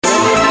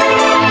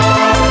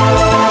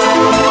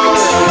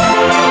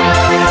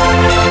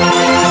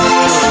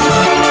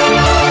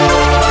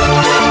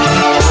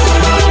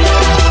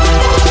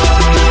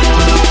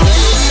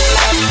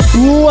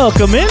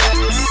welcome in.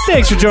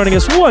 Thanks for joining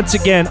us once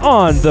again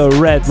on the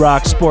Red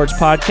Rock Sports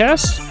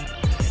Podcast.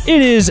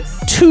 It is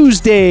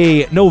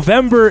Tuesday,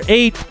 November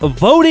 8th,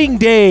 voting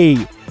day.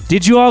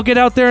 Did you all get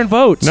out there and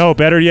vote? No,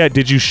 better yet,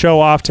 did you show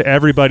off to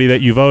everybody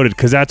that you voted?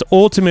 Because that's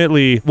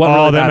ultimately what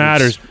all really that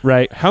matters.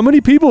 Right. How many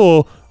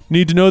people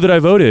need to know that I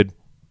voted?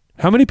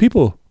 How many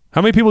people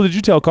did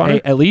you tell, Connor?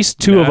 Hey, at least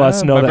two of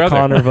us know that brother.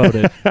 Connor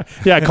voted.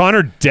 Yeah,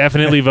 Connor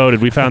definitely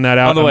voted. We found that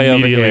out On the way over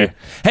immediately. here.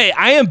 Hey,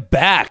 I am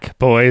back,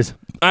 boys.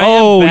 I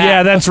Oh, am back.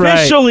 yeah, that's right.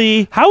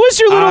 Officially. How was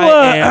your little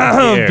I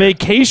am here.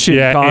 vacation,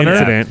 Yeah, Connor?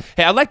 incident.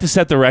 Hey, I'd like to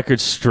set the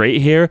record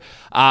straight here.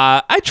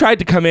 I tried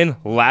to come in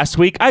last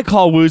week. I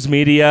call Wooz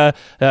Media,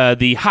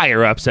 the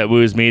higher-ups at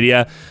Wooz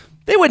Media.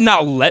 They would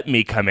not let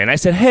me come in. I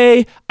said,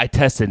 hey, I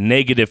tested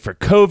negative for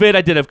COVID.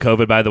 I did have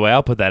COVID, by the way.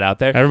 I'll put that out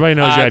there. Everybody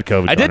knows you had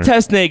COVID, I did Connor.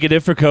 test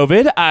negative for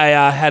COVID. I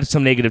had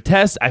some negative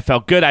tests. I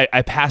felt good. I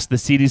passed the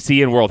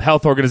CDC and World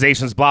Health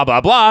Organization's blah,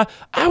 blah, blah.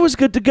 I was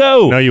good to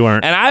go. No, you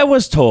weren't. And I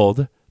was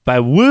told by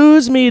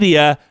Wooz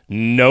Media,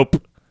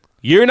 nope,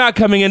 you're not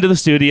coming into the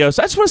studio.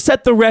 So I just want to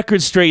set the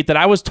record straight that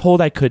I was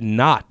told I could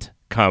not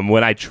come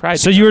when I tried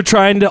So to. you were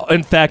trying to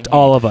infect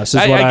all of us,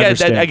 is what I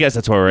understand. I guess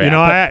that's where we're You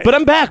at. know, But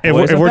I'm back,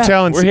 boys. If I'm we're back.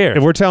 telling, we're here.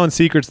 if we're telling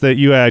secrets that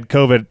you had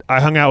COVID, I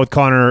hung out with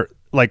Connor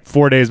like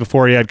 4 days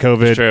before he had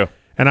COVID. It's true.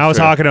 And I was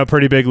True. hawking up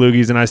pretty big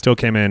loogies, and I still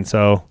came in.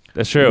 So,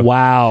 That's true.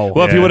 Wow.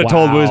 Well, if you Yeah. would have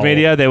told Wow. Wooz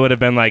Media, they would have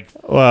been like,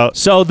 well,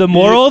 So the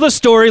moral of the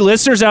story,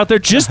 listeners out there,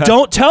 just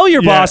don't tell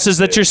your Yeah. bosses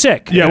that you're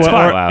sick. yeah. It's Well,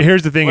 fine. or- Wow.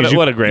 here's the thing: What is a-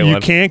 what a great you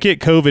one. can't get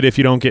COVID if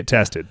you don't get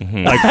tested.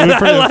 Like food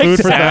for I like food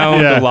for that.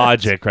 sound yeah.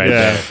 logic right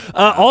Yeah.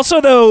 there.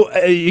 Also, though,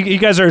 you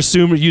guys are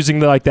assuming using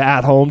the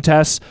at-home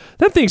tests.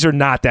 Them things are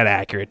not that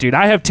accurate, dude.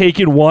 I have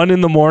taken one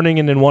in the morning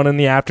and then one in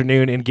the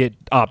afternoon and get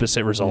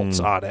opposite results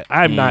on it.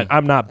 I'm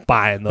not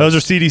buying those. Those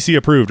are CDC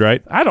approved,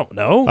 right? I don't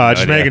know.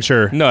 Just idea. making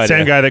sure. No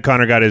Same idea. guy that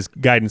Connor got his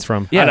guidance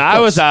from. Yeah, And of I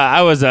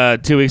course. was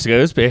 2 weeks ago.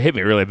 It hit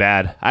me really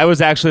bad. I was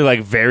actually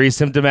like very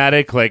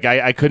symptomatic. Like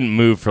I couldn't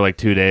move for like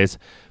 2 days.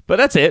 But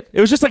that's it.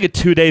 It was just like a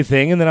 2-day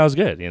thing, and then I was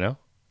good. You know.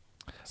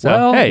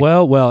 So, hey.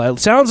 Well. It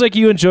sounds like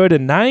you enjoyed a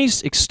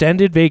nice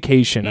extended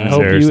vacation. I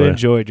hope Seriously. you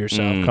enjoyed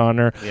yourself,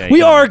 Connor. Yeah, we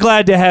you are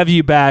glad to have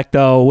you back,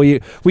 though. We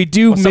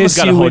do Someone's miss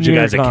got you to when hold you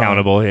you're guys gone.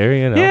 accountable here.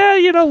 You know. Yeah,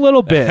 a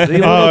little bit,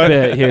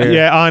 here.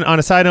 Yeah, on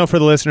a side note for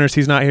the listeners,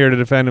 he's not here to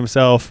defend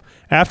himself.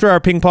 After our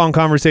ping pong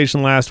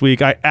conversation last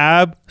week, I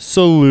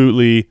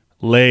absolutely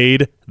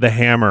laid the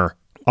hammer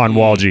on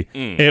Walgie.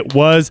 It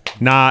was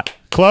not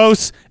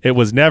close. It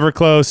was never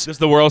close. Just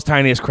the world's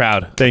tiniest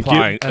crowd. Thank you.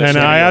 Applying- And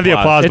I have the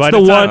applause. It's but the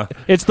it's one. not-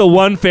 It's the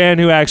one fan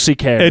who actually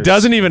cares. It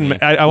doesn't even.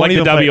 I Like won't the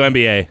even play-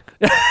 WNBA.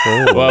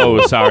 Whoa,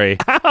 sorry.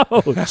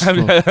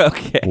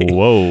 Okay.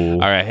 Whoa. All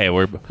right, hey,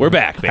 we're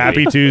back, baby.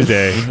 Happy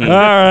Tuesday. All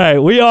right,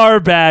 we are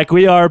back,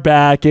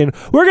 and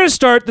we're going to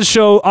start the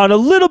show on a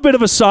little bit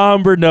of a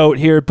somber note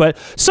here, but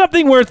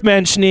something worth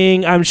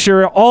mentioning. I'm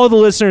sure all the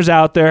listeners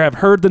out there have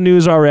heard the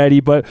news already,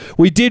 but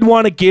we did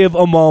want to give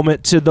a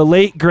moment to the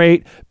late,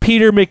 great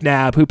Peter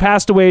McNabb, who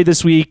passed away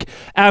this week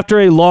after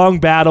a long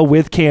battle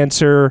with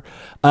cancer.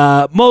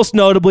 Most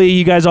notably,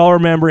 you guys all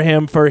remember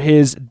him for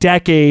his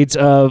decades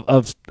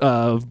of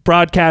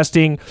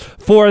broadcasting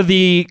for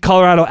the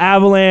Colorado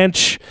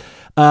Avalanche.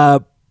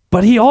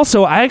 But he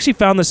also, I actually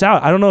found this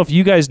out. I don't know if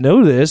you guys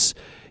know this.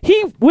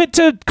 He went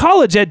to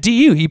college at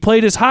DU. He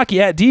played his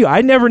hockey at DU.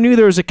 I never knew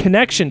there was a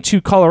connection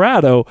to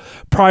Colorado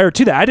prior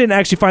to that. I didn't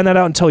actually find that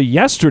out until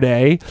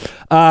yesterday.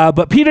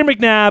 But Peter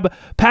McNabb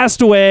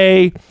passed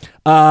away.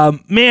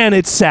 Man,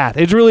 it's sad.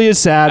 It really is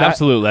sad.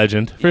 Absolute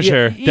legend, for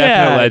sure. Yeah,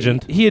 Definite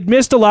legend. He had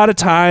missed a lot of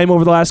time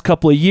over the last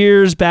couple of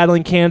years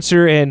battling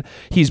cancer, and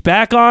he's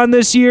back on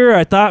this year.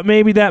 I thought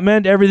maybe that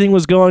meant everything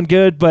was going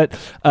good, but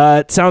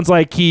it sounds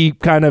like he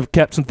kind of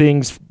kept some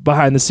things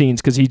behind the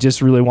scenes because he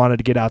just really wanted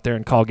to get out there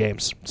and call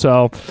games.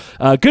 So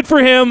good for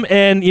him,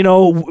 and,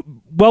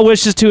 well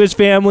wishes to his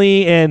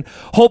family, and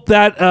hope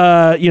that,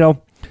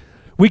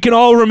 we can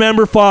all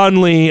remember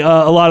fondly a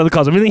lot of the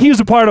calls. I mean, he was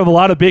a part of a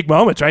lot of big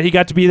moments, right? He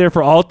got to be there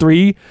for all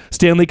 3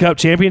 Stanley Cup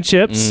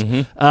championships,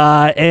 and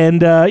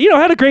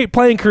had a great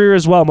playing career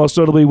as well, most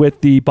notably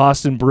with the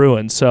Boston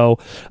Bruins. So,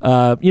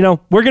 we're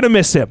going to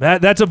miss him.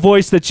 That's a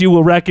voice that you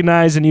will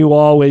recognize and you will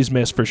always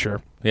miss for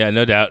sure. Yeah,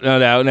 no doubt.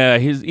 No,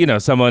 he's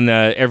someone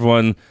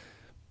everyone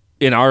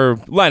in our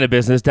line of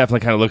business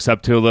definitely kind of looks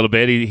up to a little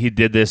bit. He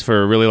did this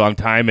for a really long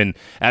time and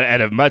at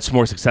a much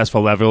more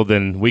successful level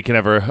than we can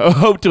ever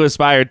hope to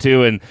aspire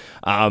to.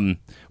 And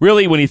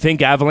really, when you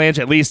think Avalanche,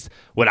 at least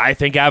when I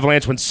think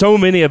Avalanche, when so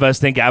many of us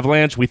think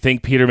Avalanche, we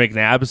think Peter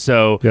McNabb.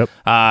 So, Yep.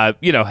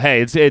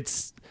 hey,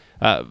 it's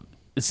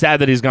sad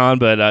that he's gone,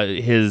 but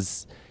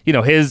his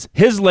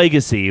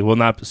legacy will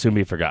not soon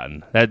be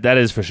forgotten. That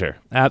is for sure.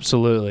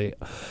 Absolutely.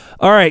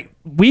 All right.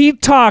 We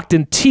talked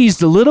and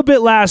teased a little bit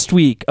last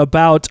week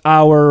about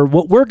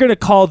what we're going to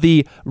call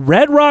the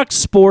Red Rock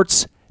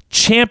Sports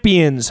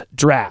Champions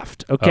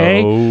Draft.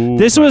 Okay, Oh,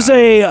 this was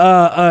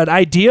an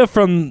idea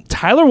from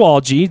Tyler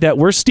Walgie that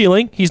we're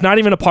stealing. He's not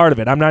even a part of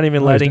it. I'm not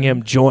even letting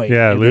him join.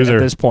 Yeah, at loser.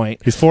 this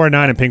point. He's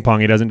 4-9 in ping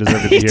pong. He doesn't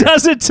deserve to be He here.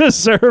 doesn't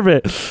deserve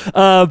it.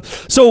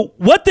 So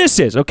what this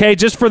is, okay,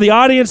 just for the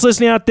audience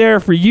listening out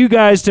there, for you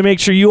guys to make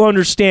sure you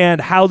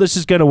understand how this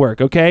is going to work,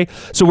 okay?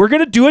 So we're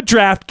going to do a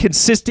draft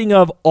consisting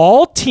of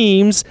all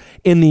teams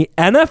in the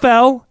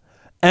NFL,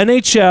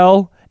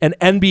 NHL, and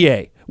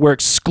NBA. We're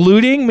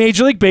excluding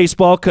Major League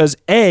Baseball because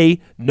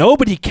A,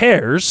 nobody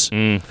cares,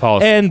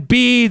 False. and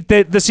B,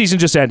 the season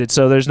just ended,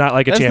 so there's not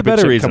like a That's the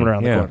better championship reason. coming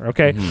around Yeah. the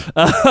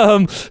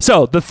corner, okay?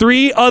 So the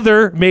three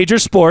other major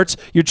sports,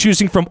 you're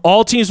choosing from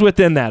all teams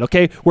within that,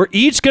 okay? We're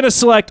each going to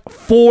select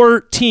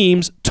 4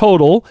 teams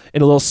total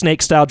in a little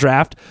snake-style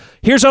draft.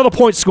 Here's how the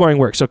point scoring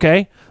works,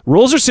 okay?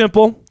 Rules are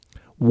simple.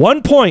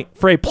 1 point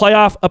for a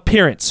playoff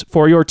appearance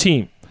for your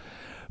team.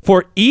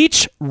 For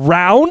each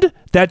round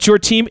that your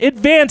team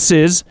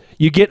advances,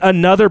 you get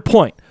another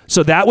point.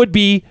 So that would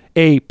be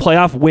a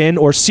playoff win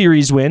or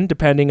series win,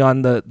 depending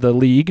on the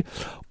league.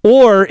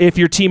 Or if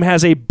your team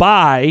has a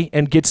bye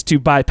and gets to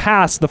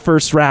bypass the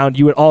first round,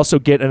 you would also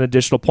get an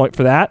additional point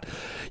for that.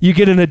 You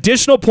get an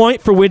additional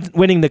point for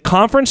winning the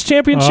conference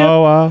championship.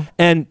 Oh, wow.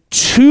 And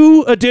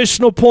 2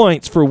 additional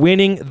points for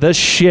winning the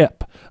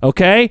ship.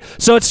 Okay?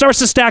 So it starts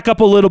to stack up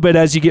a little bit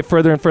as you get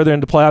further and further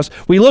into playoffs.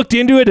 We looked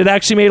into it. It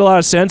actually made a lot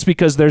of sense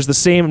because there's the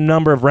same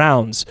number of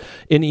rounds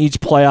in each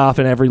playoff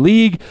in every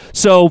league.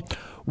 So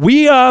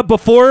we,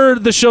 before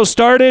the show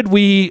started,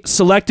 we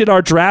selected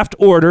our draft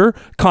order.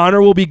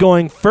 Connor will be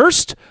going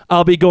first.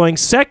 I'll be going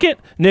second.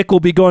 Nick will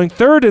be going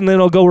third. And then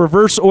it'll go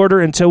reverse order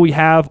until we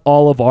have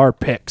all of our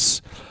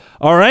picks.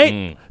 All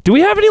right? Do we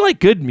have any,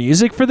 good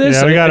music for this?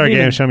 Yeah, we got I our need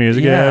game to- show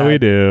music. Yeah, we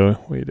do.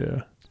 We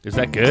do. Is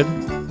that good?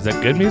 Is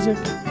that good music?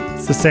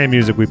 It's the same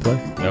music we play.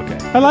 Okay.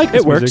 I like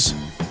this It works.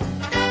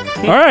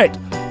 music. All right.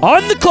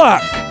 On the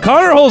clock,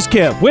 Connor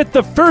Holzkamp with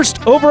the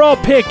first overall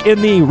pick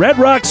in the Red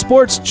Rock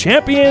Sports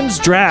Champions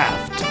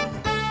Draft.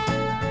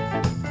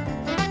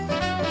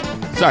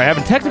 Sorry,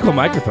 having technical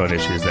microphone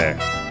issues there.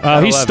 He's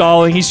 11.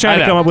 stalling. He's trying I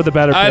to know. come up with a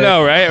better pick. I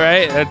know,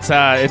 right? It's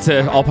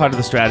all part of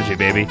the strategy,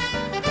 baby.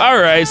 All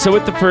right, so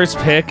with the first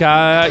pick,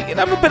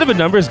 I'm a bit of a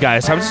numbers guy,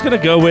 so I'm just going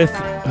to go with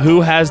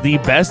who has the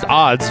best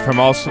odds from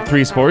all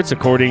 3 sports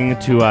according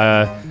to,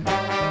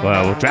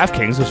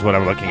 DraftKings, which is what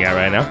I'm looking at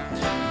right now.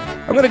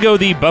 I'm going to go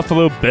the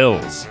Buffalo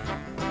Bills.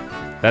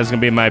 That's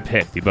going to be my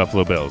pick, the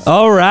Buffalo Bills.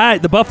 All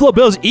right. The Buffalo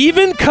Bills,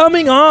 even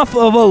coming off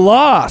of a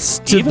loss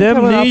to Even them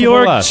coming off New of a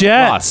York loss.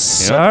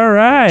 Jets. Yep. All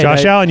right.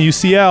 Josh Allen,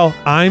 UCL.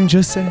 I'm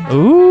just saying.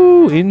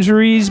 Ooh,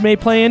 injuries may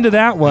play into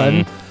that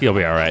one. He'll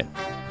be all right.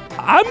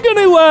 I'm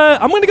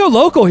gonna go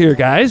local here,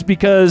 guys,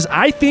 because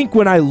I think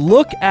when I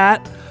look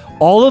at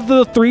all of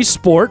the 3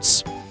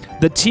 sports,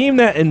 the team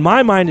that in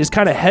my mind is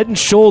kind of head and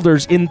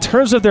shoulders in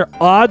terms of their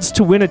odds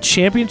to win a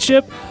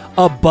championship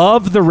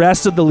above the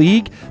rest of the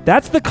league,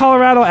 that's the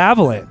Colorado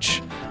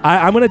Avalanche.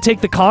 I'm going to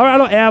take the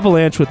Colorado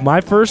Avalanche with my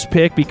first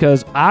pick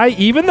because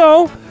even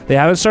though they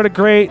haven't started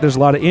great, there's a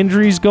lot of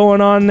injuries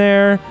going on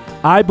there,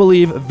 I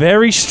believe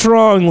very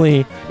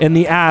strongly in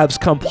the Avs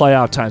come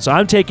playoff time. So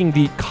I'm taking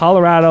the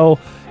Colorado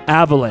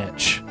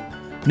Avalanche.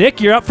 Nick,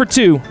 you're up for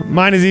 2.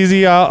 Mine is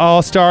easy.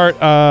 I'll start.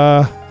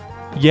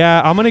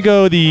 Yeah, I'm going to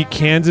go the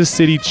Kansas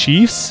City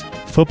Chiefs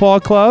Football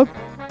Club.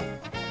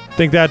 I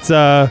think that's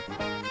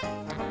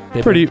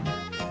pretty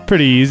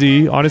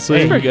easy, honestly.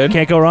 Hey, pretty good.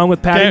 Can't go wrong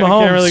with Patty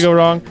Mahomes. Can't really go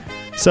wrong.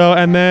 So,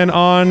 and then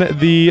on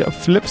the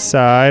flip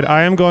side,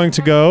 I am going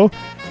to go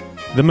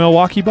the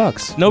Milwaukee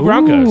Bucks. No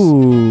Broncos.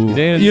 Ooh.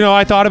 You know,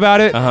 I thought about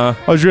it. Uh-huh.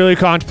 I was really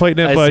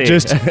contemplating it, I but see.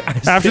 just I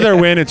see. after their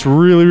win, it's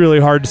really, really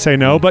hard to say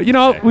no. But, you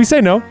know, we say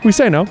no. We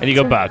say no. And you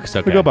go Bucks.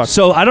 Okay. We go Bucks.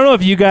 So I don't know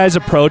if you guys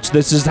approach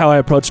this is how I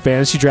approach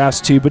fantasy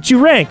drafts too, but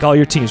you rank all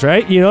your teams,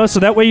 right? You know,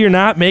 so that way you're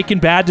not making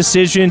bad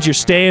decisions. You're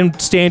staying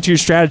to your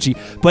strategy,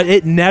 but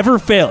it never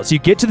fails. You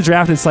get to the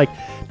draft, and it's like,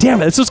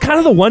 damn it, this was kind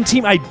of the one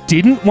team I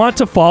didn't want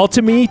to fall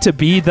to me to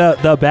be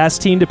the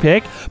best team to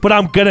pick, but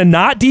I'm going to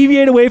not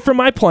deviate away from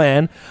my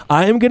plan.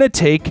 I am going to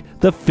take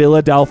the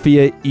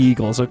Philadelphia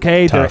Eagles,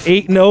 okay? Tough.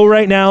 They're 8-0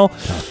 right now.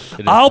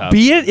 It is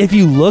Albeit, if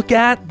you look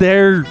at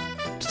their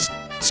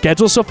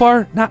schedule so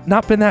far,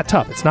 not been that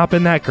tough. It's not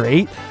been that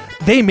great.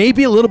 They may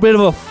be a little bit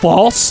of a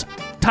false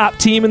top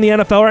team in the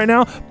NFL right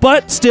now,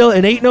 but still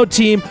an 8-0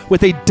 team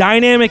with a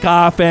dynamic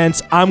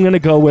offense. I'm going to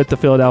go with the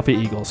Philadelphia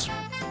Eagles.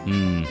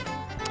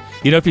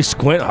 You know, if you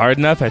squint hard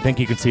enough, I think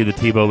you can see the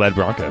Tebow-led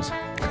Broncos.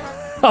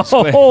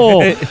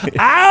 Oh,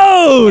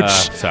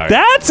 ouch! Sorry.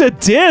 That's a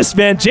diss,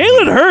 man.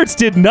 Jalen Hurts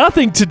did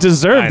nothing to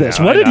deserve this.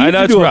 What did he do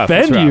it's to rough,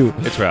 offend you?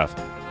 It's rough.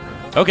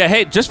 Okay,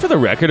 hey, just for the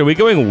record, are we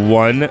going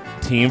 1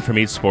 team from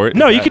each sport?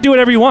 No, you can do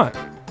whatever you want.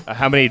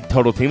 How many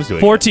total teams do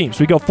we 4 get? teams.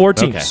 We go 4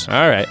 teams. Okay.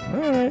 All right.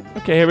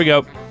 Okay, here we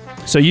go.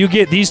 So you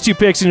get these 2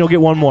 picks and you'll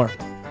get 1 more.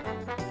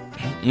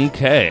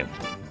 Okay.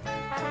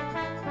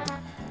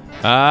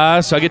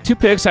 So I get 2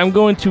 picks. I'm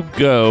going to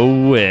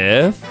go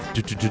with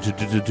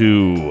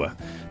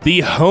the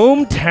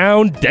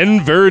hometown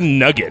Denver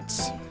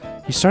Nuggets.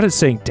 You started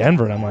saying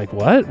Denver, and I'm like,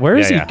 what? Where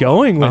is Yeah. he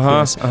going with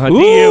this? DU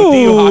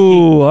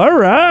Ooh, hockey. all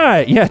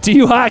right. Yeah,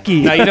 DU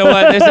hockey. Now, you know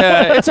what?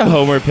 It's a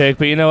homer pick,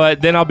 but you know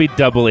what? Then I'll be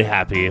doubly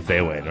happy if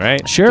they win,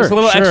 right? Sure, Just a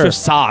little sure. extra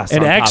sauce.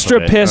 And on top extra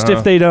of it. pissed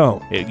if they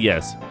don't.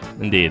 Yes,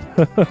 indeed.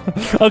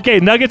 Okay,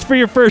 Nuggets for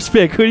your first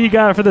pick. Who do you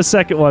got for the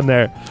second one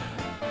there?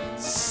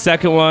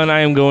 Second one, I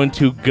am going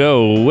to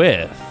go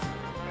with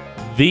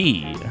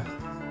the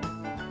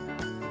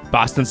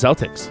Boston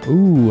Celtics.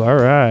 Ooh, all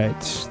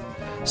right.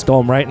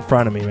 Stole him right in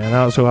front of me, man.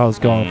 That was who I was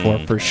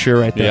going for sure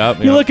right there. Yep,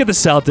 you yep. look at the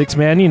Celtics,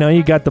 man. You know,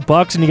 you got the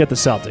Bucks and you got the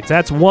Celtics.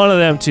 That's one of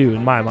them, too,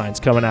 in my mind's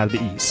coming out of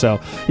the East.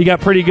 So you got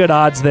pretty good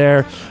odds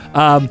there.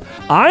 I'm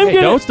Hey,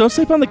 going to... don't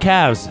sleep on the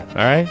Cavs, all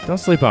right? Don't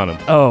sleep on them.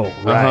 Oh,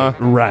 right,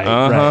 Uh-huh. right.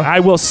 I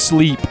will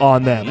sleep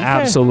on them.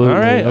 Absolutely. All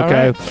right, all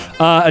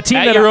okay. A team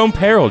At that your own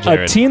peril, a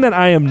Jared. team that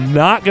I am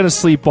not going to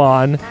sleep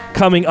on,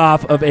 coming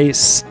off of a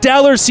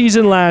stellar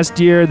season last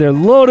year. They're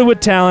loaded with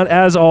talent,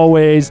 as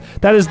always.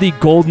 That is the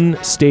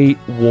Golden State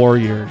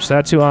Warriors.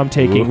 That's who I'm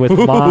taking with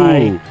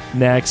my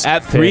next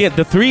At pick.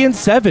 the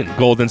 3-7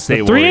 Golden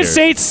State Three and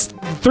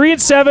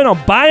Warriors. 7.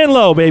 I'm buying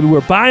low, baby.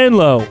 We're buying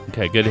low.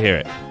 Okay, good to hear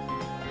it.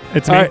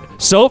 It's All me. right,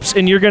 Soaps,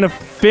 and you're going to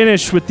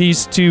finish with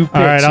these two picks.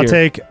 All right, I'll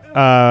here. take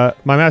my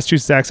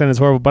Massachusetts accent is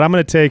horrible, but I'm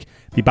going to take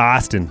the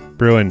Boston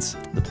Bruins.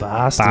 the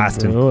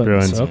Boston Bruins.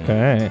 Bruins.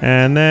 Okay.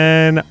 And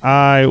then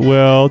I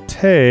will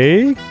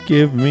take,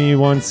 give me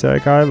 1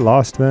 sec, I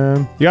lost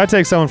them. You got to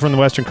take someone from the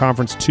Western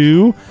Conference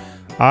too.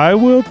 I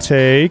will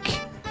take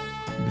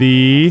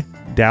the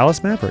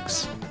Dallas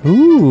Mavericks.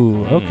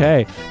 Ooh,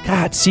 okay.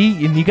 God,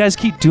 see, and you guys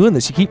keep doing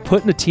this. You keep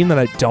putting a team that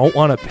I don't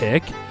want to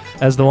pick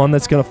as the one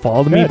that's going to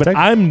fall to me, Yeah, but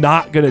I'm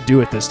not going to do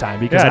it this time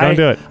because Yeah, don't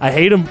do it. I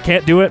hate them,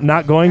 can't do it,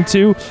 not going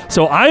to.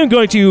 So I am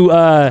going to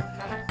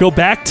go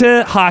back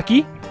to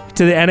hockey,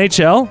 to the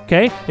NHL,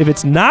 okay? If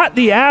it's not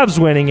the Avs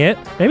winning it,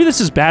 maybe this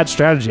is bad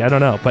strategy, I don't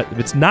know, but if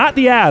it's not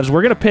the Avs,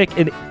 we're going to pick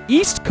an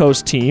East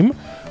Coast team.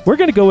 We're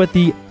going to go with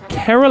the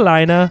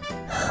Carolina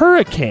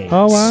Hurricanes.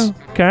 Oh, wow.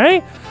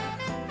 Okay?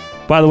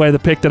 By the way, the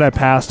pick that I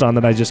passed on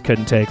that I just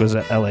couldn't take was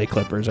the LA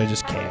Clippers. I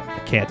just can't. I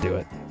can't do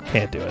it.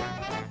 Can't do it.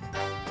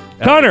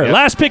 Connor, Yep.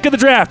 last pick of the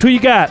draft. Who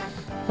you got?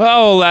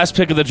 Oh, last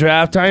pick of the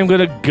draft. I'm going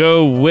to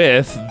go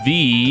with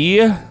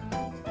the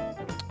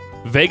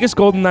Vegas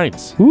Golden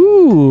Knights.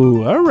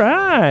 Ooh, all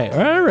right.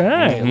 All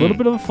right. Mm-hmm. A little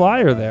bit of a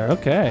flyer there.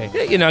 Okay.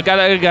 Yeah, you know,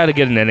 gotta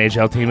get an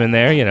NHL team in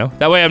there, you know.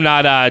 That way I'm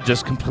not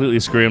just completely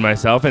screwing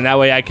myself, and that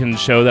way I can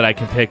show that I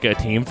can pick a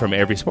team from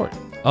every sport.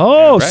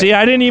 Oh, right. see,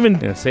 I didn't even.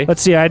 Yeah, see?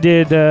 Let's see, I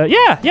did.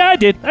 Yeah, I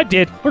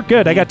did. We're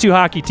good. I got 2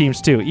 hockey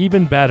teams, too.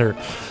 Even better.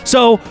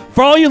 So,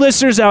 for all you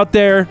listeners out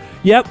there,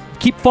 yep,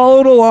 keep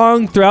following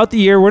along throughout the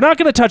year. We're not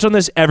going to touch on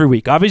this every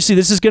week. Obviously,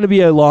 this is going to be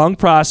a long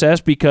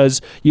process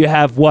because you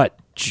have what?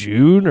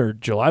 June or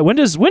July? When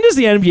does the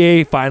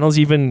NBA Finals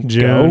even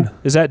June. go?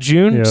 Is that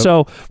June? Yep.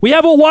 So we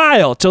have a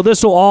while till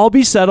this will all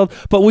be settled,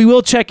 but we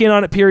will check in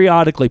on it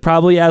periodically.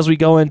 Probably as we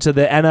go into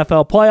the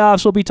NFL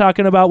playoffs, we'll be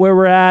talking about where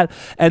we're at,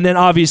 and then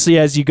obviously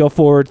as you go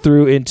forward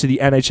through into the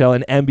NHL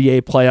and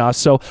NBA playoffs.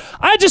 So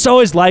I just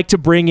always like to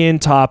bring in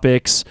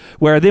topics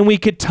where then we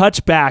could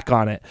touch back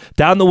on it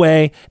down the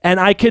way, and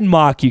I can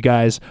mock you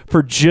guys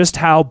for just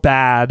how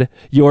bad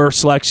your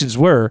selections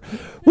were,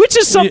 which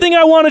is something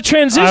I want to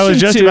transition to. I was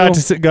just about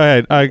to say, go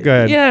ahead.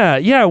 Go ahead.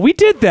 Yeah, we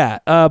did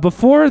that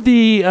before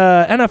the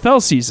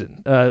NFL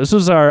season. This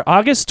was our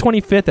August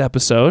 25th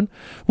episode.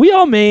 We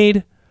all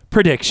made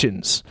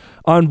predictions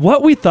on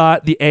what we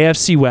thought the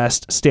AFC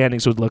West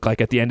standings would look like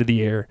at the end of the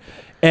year.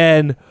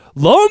 And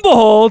lo and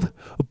behold,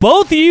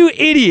 both of you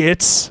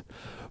idiots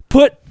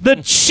put the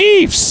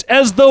Chiefs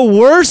as the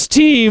worst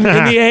team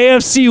in the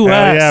AFC West.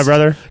 Hell yeah,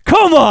 brother.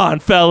 Come on,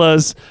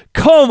 fellas.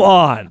 Come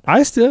on.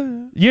 I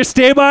still. You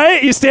stay by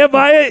it? You stand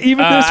by it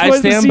even this I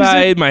was the stand season?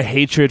 by my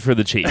hatred for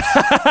the Chiefs.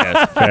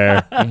 Yes.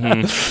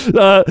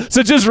 Fair.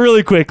 So just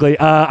really quickly,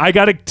 I'm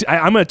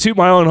gonna toot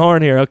my own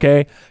horn here.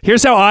 Okay,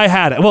 here's how I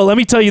had it. Well, let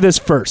me tell you this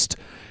first.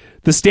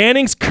 The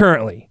standings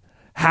currently,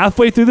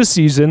 halfway through the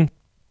season,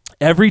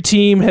 every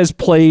team has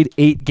played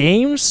 8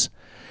 games.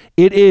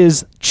 It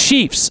is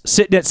Chiefs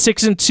sitting at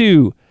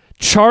 6-2,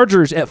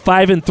 Chargers at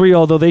 5-3,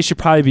 although they should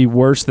probably be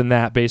worse than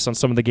that based on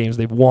some of the games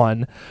they've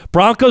won.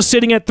 Broncos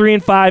sitting at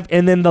 3-5,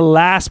 and then the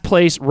last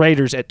place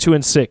Raiders at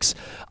 2-6.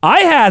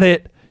 I had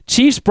it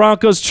Chiefs,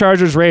 Broncos,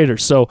 Chargers,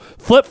 Raiders. So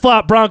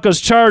flip-flop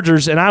Broncos,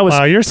 Chargers, and I was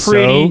Wow, you're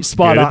pretty so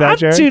spot good at on. that,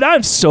 Jared. Dude,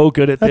 I'm so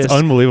good at That's this.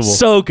 unbelievable.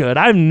 So good.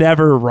 I'm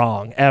never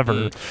wrong, ever.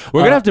 We're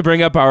going to have to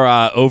bring up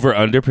our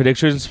over-under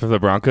predictions for the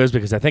Broncos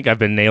because I think I've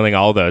been nailing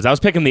all those. I was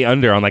picking the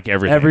under on like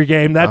everything. Every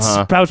game. That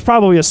was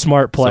probably a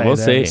smart play. we'll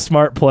there. see.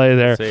 Smart play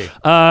there. We'll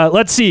see.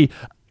 Let's see.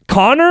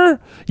 Connor,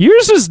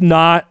 yours is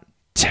not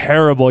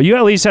terrible. You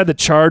at least had the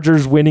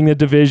Chargers winning the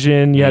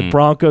division. You had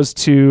Broncos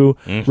 2,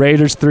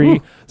 Raiders 3.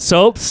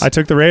 Soaps, I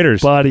took the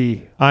Raiders.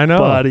 buddy. I know.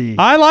 Buddy.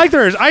 I like the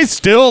Raiders. I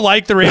still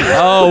like the Raiders.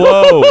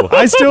 Oh, whoa.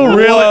 I still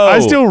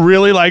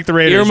really like the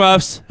Raiders.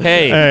 Earmuffs.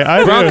 Hey, Hey, I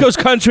do. Broncos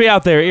country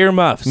out there.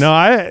 Earmuffs. No,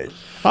 I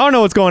don't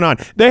know what's going on.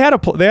 They had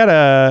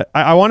a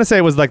I want to say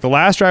it was like the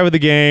last drive of the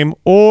game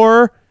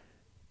or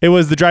It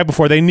was the drive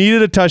before. They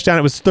needed a touchdown.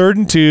 It was 3rd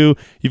and 2.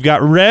 You've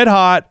got red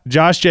hot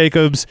Josh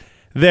Jacobs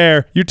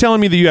there. You're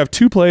telling me that you have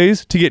 2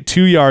 plays to get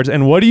 2 yards.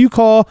 And what do you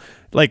call,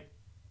 like,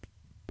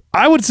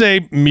 I would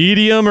say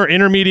medium or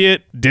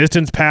intermediate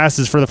distance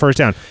passes for the first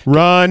down.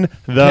 Run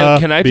the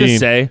Can I beam. just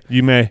say,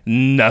 you may.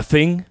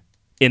 nothing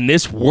in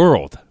this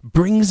world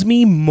brings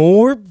me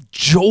more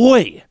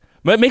joy.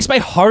 It makes my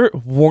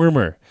heart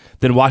warmer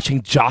than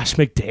watching Josh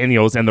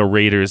McDaniels and the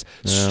Raiders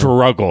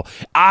struggle.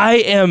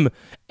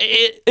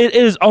 It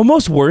is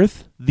almost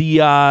worth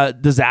the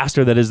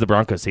disaster that is the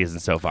Broncos season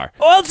so far.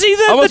 Well, see,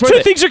 the Almost two worth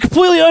it. things are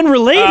completely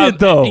unrelated,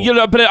 though.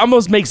 But it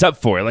almost makes up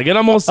for it. Like it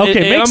almost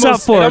makes up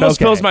for it. It almost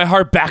Okay. fills my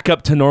heart back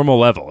up to normal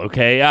level.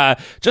 Okay,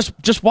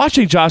 just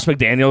watching Josh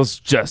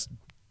McDaniels just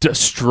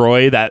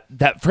destroy that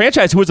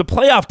franchise, who was a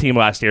playoff team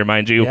last year,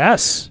 mind you.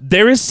 Yes.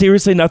 There is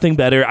seriously nothing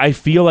better. I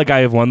feel like I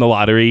have won the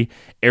lottery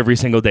every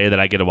single day that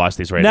I get to watch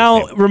these Raiders.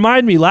 Now, team.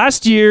 remind me,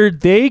 last year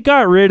they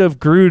got rid of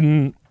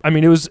Gruden. I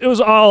mean, it was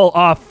all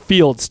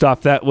off-field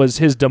stuff that was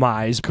his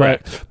demise,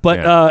 Correct. but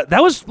Yeah.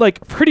 that was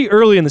like pretty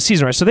early in the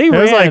season, right? So they It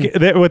was ran,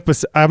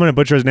 like, I'm going to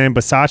butcher his name,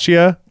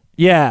 Bisaccia.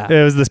 yeah,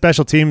 It was the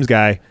special teams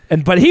guy.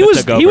 but he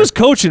took over. was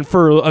coaching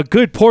for a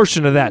good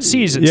portion of that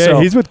season. Yeah, so,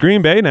 he's with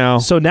Green Bay now.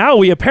 so now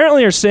we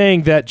apparently are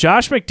saying that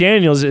Josh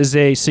McDaniels is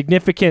a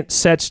significant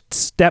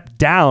step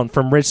down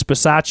from Rich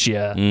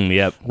Bisaccia.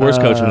 Yep, worst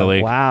coach in the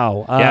league.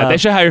 Wow. Yeah, they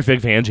should hire Vic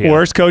Fangio.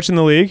 Worst coach in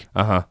the league.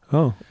 Uh-huh.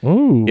 Oh.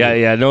 Ooh.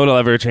 Yeah. No one will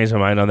ever change my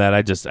mind on that.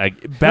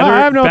 Better, I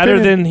have no better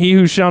opinion. than he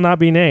who shall not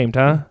be named,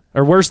 huh?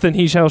 Or worse than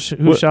he who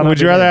shall not Would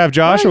be you rather named. have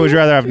Josh or would you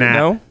rather have Nat?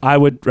 No. I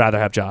would rather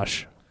have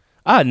Josh.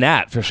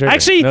 Nat for sure.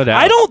 Actually, no doubt.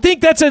 I don't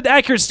think that's an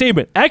accurate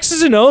statement.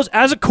 X's and O's,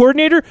 as a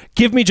coordinator,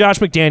 give me Josh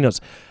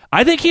McDaniels.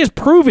 I think he is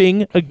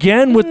proving,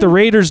 again, with the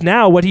Raiders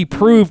now, what he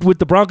proved with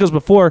the Broncos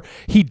before.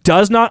 He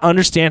does not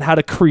understand how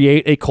to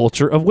create a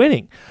culture of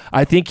winning.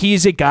 I think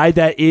he's a guy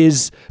that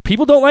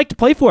people don't like to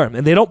play for him,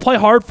 and they don't play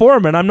hard for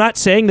him. And I'm not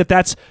saying that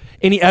that's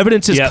any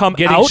evidence has come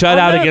getting out shut on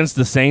out that. against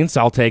the Saints.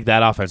 I'll take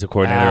that offensive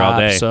coordinator all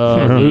day.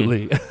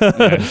 Absolutely.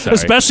 Yeah, sorry.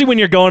 Especially when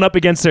you're going up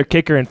against their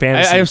kicker in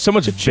fantasy. I have so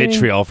much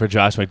vitriol for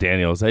Josh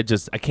McDaniels.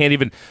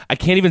 I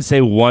can't even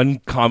say one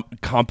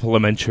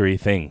complimentary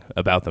thing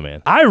about the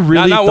man. I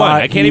really not thought one.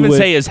 I can't he even would-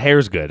 say his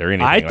hair's good or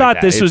anything. I like thought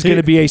that. this was It's-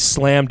 going to be a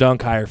slam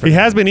dunk hire for He him.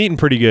 has been eating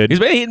pretty good. He's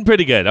been eating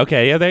pretty good.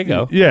 Okay, yeah, there you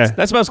go. Yeah.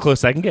 That's about as close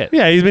as I can get.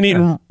 Yeah, he's been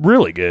eating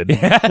really good.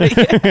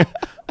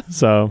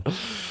 So,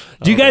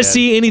 Do you guys man.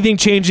 see anything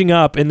changing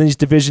up in these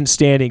division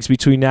standings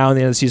between now and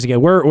the end of the season?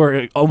 Again,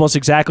 we're almost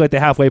exactly at the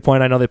halfway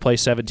point. I know they play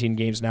 17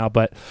 games now,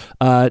 but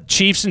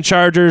Chiefs and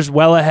Chargers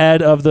well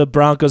ahead of the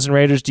Broncos and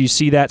Raiders. Do you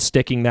see that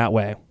sticking that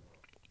way?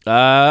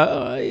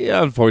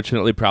 Yeah,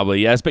 unfortunately,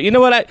 probably yes. But you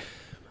know what?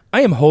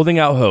 I am holding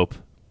out hope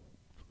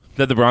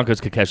that the Broncos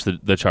could catch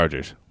the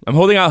Chargers. I'm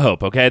holding out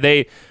hope.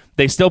 Okay,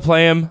 they still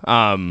play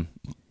them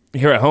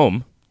here at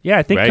home. Yeah,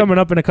 I think Right. coming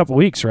up in a couple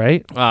weeks,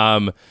 right?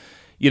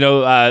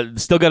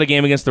 Still got a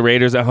game against the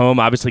Raiders at home.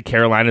 Obviously,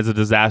 Carolina's a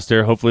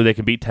disaster. Hopefully, they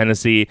can beat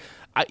Tennessee.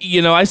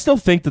 I still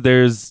think that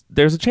there's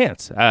a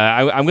chance.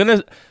 I'm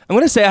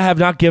gonna say I have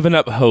not given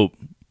up hope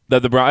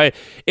that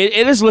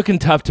it is looking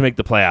tough to make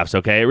the playoffs.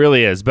 Okay, it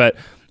really is. But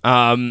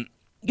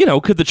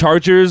could the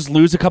Chargers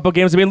lose a couple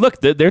games? I mean,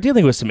 look, they're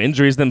dealing with some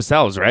injuries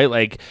themselves, right?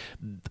 Like,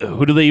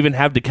 who do they even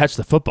have to catch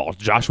the football?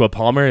 Joshua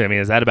Palmer. I mean,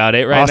 is that about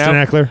it right Austin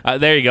now? Eckler.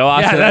 There you go.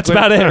 Austin that's Eckler.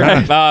 about it,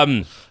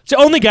 right? It's the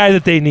only guy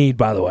that they need,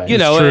 by the way.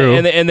 true.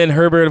 And then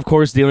Herbert, of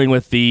course, dealing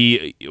with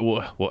the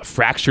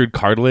fractured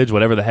cartilage,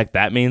 whatever the heck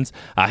that means.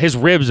 His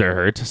ribs are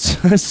hurt.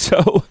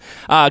 So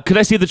could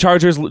I see the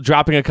Chargers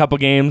dropping a couple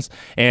games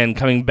and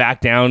coming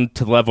back down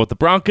to the level with the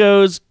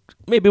Broncos?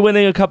 Maybe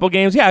winning a couple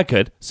games? Yeah, I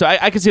could. So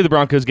I could see the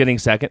Broncos getting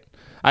second.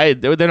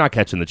 They're not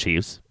catching the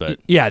Chiefs, but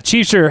Yeah,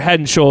 Chiefs are head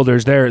and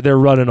shoulders. They're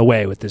running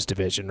away with this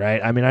division, right?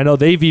 I mean, I know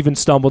they've even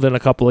stumbled in a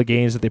couple of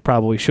games that they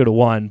probably should have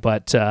won,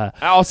 but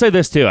I'll say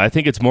this too. I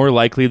think it's more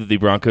likely that the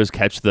Broncos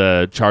catch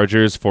the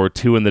Chargers for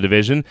 2 in the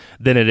division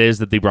than it is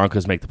that the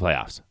Broncos make the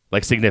playoffs,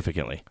 like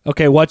significantly.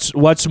 okay,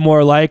 what's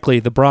more likely?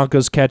 The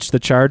Broncos catch the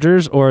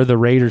Chargers or the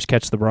Raiders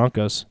catch the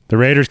Broncos? the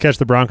Raiders catch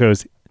the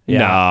Broncos.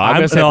 No, I'm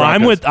gonna say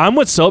I'm Broncos.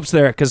 with Soaps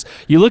there because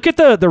you look at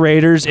the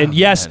Raiders and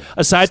yes,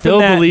 aside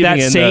Still from believing that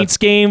in the- Saints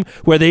game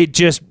where they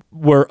just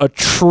were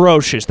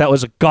atrocious, that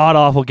was a god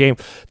awful game.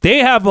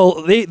 They've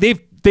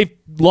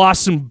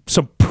lost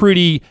some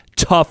pretty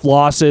tough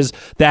losses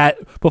that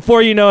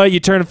before you know it, you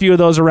turn a few of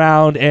those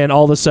around and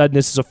all of a sudden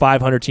this is a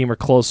 500 team or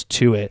close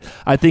to it.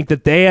 I think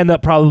that they end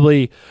up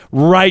probably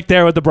right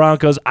there with the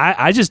Broncos.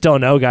 I just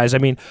don't know, guys. I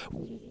mean,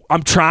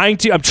 I'm trying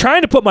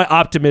to put my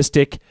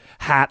optimistic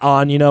hat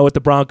on, with the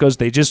Broncos.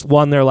 They just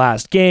won their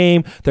last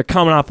game. They're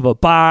coming off of a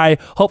bye.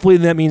 Hopefully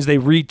that means they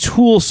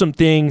retool some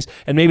things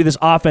and maybe this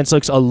offense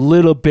looks a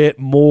little bit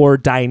more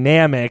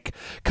dynamic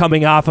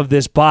coming off of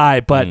this bye.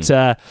 But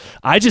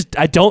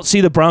I don't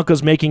see the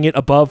Broncos making it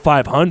above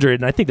 500,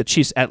 and I think the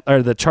Chiefs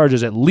or the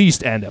Chargers at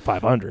least end at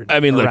 500. I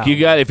mean, look, around.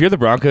 if you're the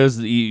Broncos,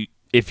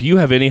 if you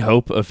have any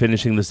hope of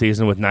finishing the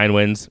season with 9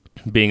 wins,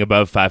 being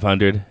above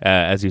 500,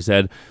 as you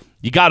said,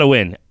 You got to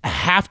win.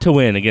 Have to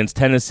win against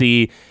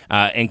Tennessee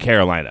and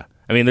Carolina.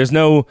 I mean, there's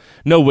no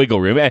wiggle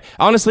room.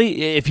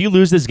 Honestly, if you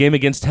lose this game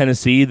against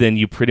Tennessee, then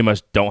you pretty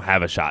much don't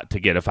have a shot to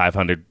get a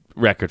 500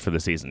 record for the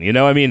season. You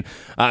know, I mean,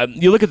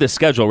 you look at the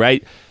schedule,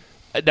 right?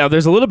 Now,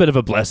 there's a little bit of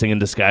a blessing in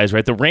disguise,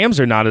 right? The Rams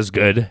are not as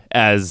good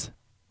as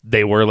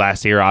they were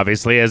last year,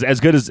 obviously, as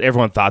good as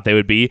everyone thought they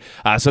would be.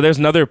 So there's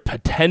another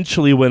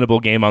potentially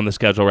winnable game on the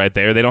schedule right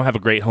there. They don't have a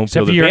great home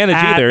field advantage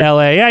either.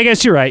 LA. Yeah, I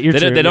guess you're right.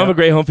 They don't have a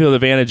great home field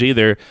advantage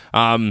either.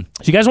 Do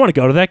you guys want to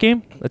go to that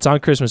game? It's on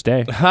Christmas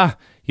Day.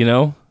 You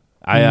know,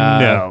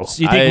 no.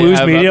 So you think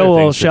Woo's Media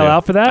will shell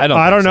out for that?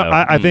 I don't know.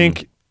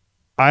 So.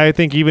 I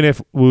think even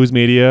if Woo's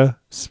Media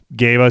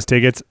gave us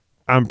tickets,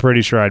 I'm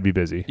pretty sure I'd be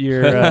busy.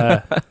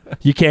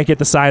 You can't get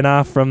the sign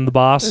off from the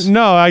boss?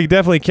 No, I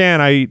definitely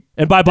can.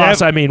 And by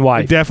boss, I mean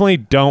wife. I definitely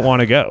don't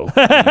want to go.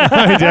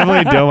 I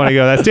definitely don't want to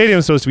go. That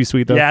stadium's supposed to be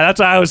sweet, though. Yeah, that's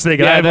what I was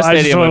thinking. Yeah, I just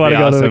really want to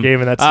go to the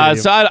game in that stadium.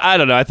 So I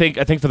don't know. I think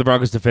for the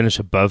Broncos to finish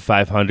above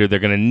 500, they're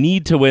going to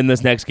need to win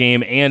this next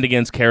game and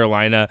against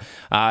Carolina.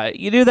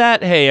 You do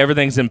that, hey,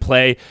 everything's in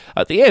play.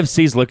 The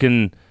AFC's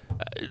looking...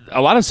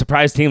 A lot of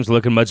surprise teams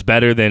looking much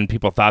better than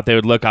people thought they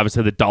would look.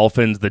 Obviously, the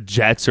Dolphins, the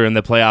Jets are in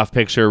the playoff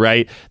picture,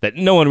 right? That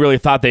no one really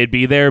thought they'd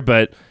be there,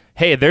 but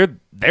hey, they're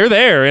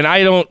there, and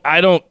I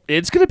don't.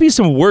 It's going to be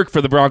some work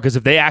for the Broncos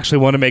if they actually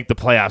want to make the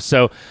playoffs.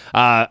 So,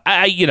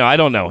 I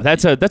don't know.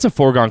 That's a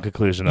foregone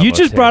conclusion. You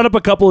just brought up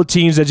a couple of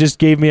teams that just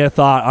gave me a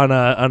thought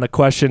on a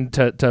question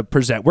to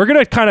present. We're going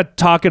to kind of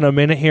talk in a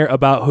minute here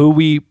about who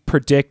we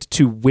predict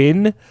to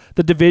win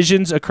the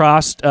divisions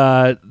across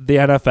the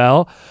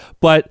NFL.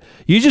 But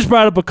you just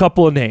brought up a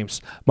couple of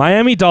names.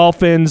 Miami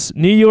Dolphins,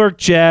 New York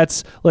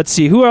Jets. Let's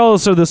see. Who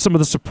else are some of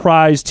the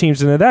surprise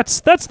teams in there?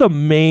 That's the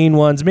main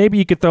ones. Maybe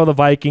you could throw the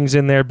Vikings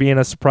in there being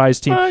a surprise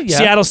team. Yeah.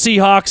 Seattle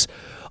Seahawks.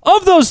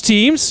 Of those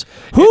teams,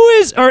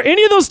 are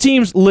any of those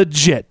teams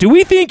legit? Do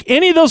we think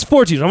any of those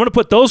 4 teams? I'm going to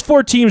put those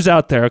 4 teams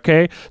out there,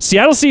 okay?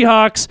 Seattle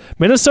Seahawks,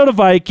 Minnesota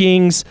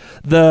Vikings,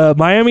 the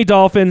Miami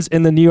Dolphins,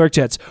 and the New York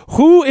Jets.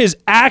 Who is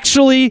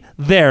actually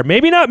there?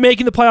 Maybe not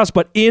making the playoffs,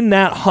 but in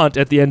that hunt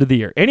at the end of the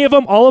year. Any of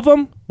them? All of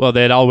them? Well,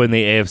 they'd all win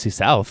the AFC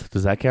South.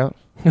 Does that count?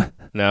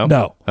 No?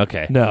 No.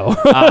 Okay. No.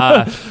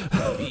 And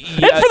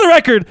for the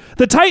record,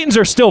 the Titans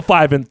are still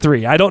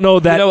 5-3. I don't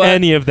know that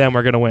any of them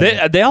are going to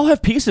win. They all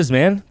have pieces,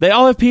 man. They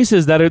all have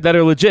pieces that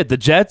are legit. The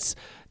Jets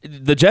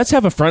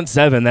have a front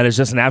 7 that is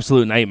just an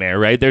absolute nightmare,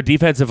 right? Their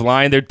defensive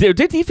line, their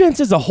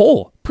defense as a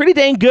whole, pretty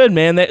dang good,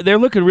 man. They're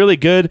looking really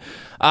good.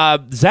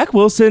 Zach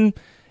Wilson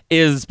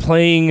is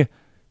playing...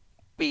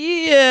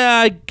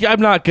 Yeah, I'm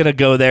not gonna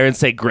go there and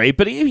say great,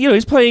 but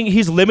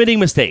he's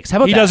limiting mistakes. How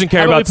about he that? doesn't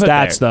care about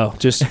stats though,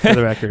 just for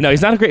the record. No,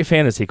 he's not a great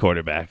fantasy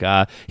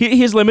quarterback.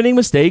 He's limiting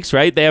mistakes,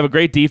 right? They have a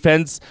great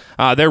defense.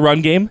 Their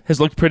run game has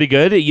looked pretty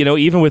good.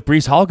 Even with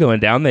Breece Hall going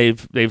down,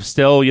 they've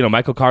still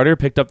Michael Carter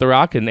picked up the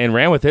rock and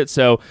ran with it.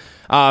 So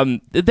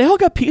they all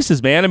got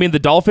pieces, man. I mean, the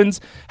Dolphins.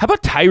 How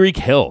about Tyreek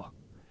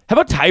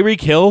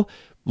Hill?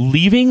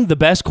 Leaving the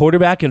best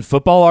quarterback in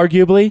football,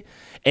 arguably?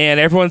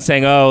 And everyone's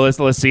saying, "Oh,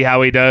 let's see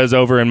how he does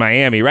over in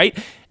Miami," right?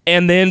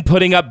 And then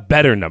putting up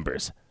better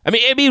numbers. I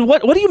mean,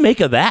 what do you make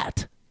of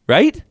that,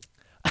 right?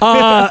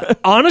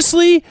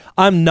 Honestly,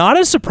 I'm not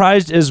as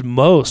surprised as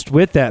most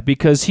with that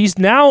because he's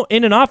now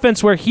in an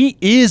offense where he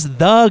is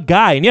the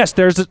guy. And yes,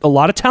 there's a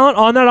lot of talent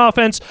on that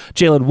offense,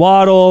 Jalen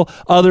Waddle,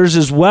 others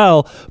as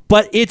well,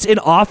 but it's an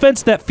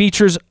offense that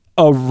features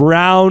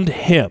around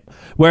him.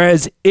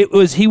 Whereas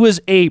he was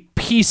a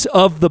piece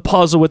of the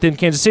puzzle within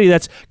Kansas City.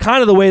 That's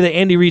kind of the way that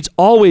Andy Reid's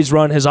always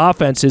run his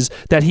offense, is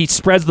that he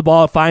spreads the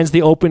ball, finds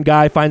the open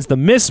guy, finds the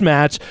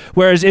mismatch.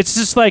 Whereas it's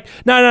just like,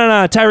 no,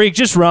 Tyreek,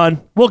 just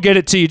run. We'll get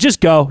it to you. Just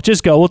go.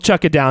 We'll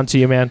chuck it down to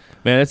you, man.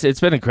 Man, it's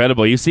been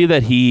incredible. You see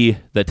that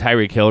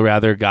Tyreek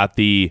Hill got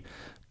the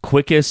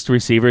quickest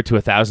receiver to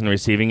 1,000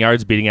 receiving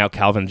yards, beating out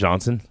Calvin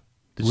Johnson.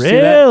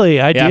 Really?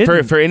 I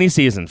did. For any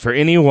season, for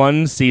any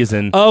one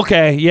season.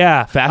 Okay,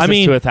 yeah.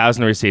 Fastest to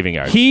 1,000 receiving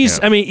yards.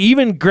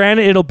 Even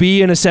granted, it'll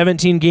be in a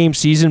 17-game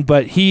season,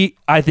 but he,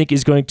 I think,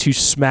 is going to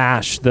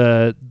smash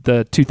the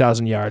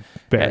 2,000-yard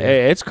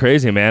barrier. It's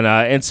crazy, man.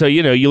 And so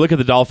you look at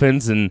the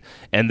Dolphins, and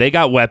they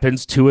got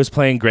weapons. Tua's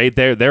playing great.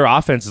 Their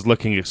offense is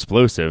looking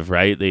explosive,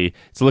 right?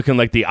 It's looking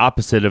like the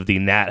opposite of the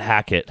Nat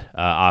Hackett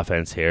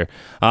offense here.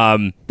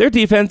 Their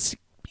defense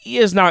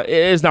is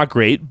not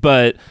great,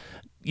 but.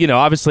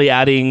 Obviously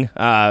adding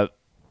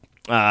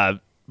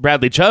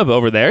Bradley Chubb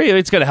over there,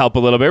 it's going to help a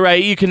little bit,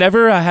 right? You can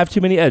never have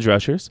too many edge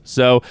rushers.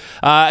 So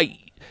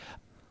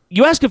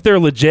you ask if they're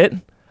legit.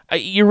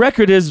 Your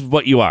record is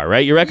what you are,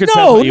 right? Your record says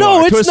what you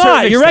are. No, it's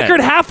not. Your record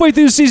halfway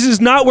through the season is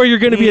not where you're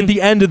going to be at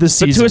the end of the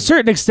season. But to a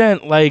certain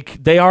extent,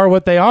 they are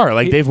what they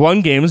are. They've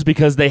won games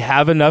because they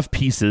have enough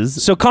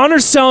pieces. So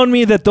Connor's telling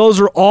me that those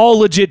are all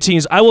legit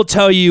teams. I will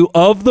tell you,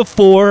 of the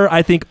 4,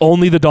 I think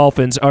only the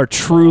Dolphins are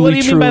truly, what do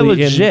you mean by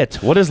legit?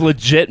 What does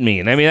legit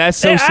mean? I mean, that's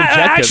so subjective.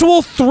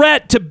 Actual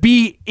threat to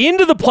be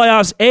into the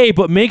playoffs,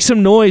 but make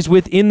some noise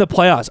within the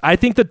playoffs. I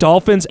think the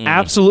Dolphins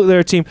absolutely are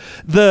a team.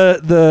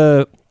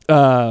 The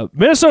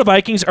Minnesota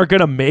Vikings are going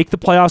to make the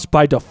playoffs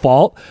by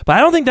default, but I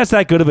don't think that's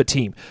that good of a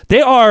team.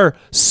 They are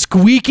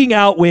squeaking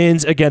out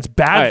wins against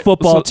bad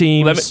football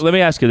teams. Let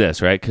me ask you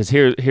this, right? Because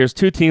here's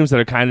two teams that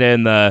are kind of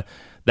in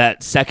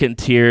that second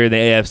tier in the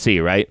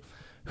AFC, right?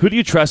 Who do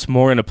you trust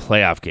more in a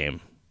playoff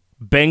game?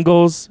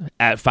 Bengals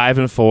at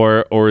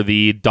 5-4, or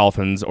the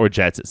Dolphins or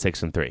Jets at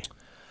 6-3?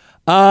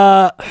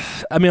 I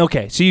mean,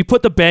 okay, so you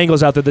put the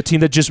Bengals out there, the team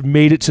that just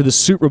made it to the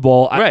Super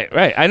Bowl.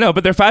 Right. I know,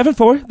 but they're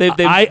 5-4.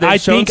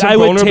 They've shown think some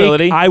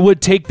vulnerability. I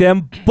would take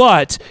them,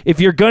 but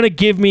if you're gonna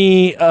give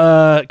me,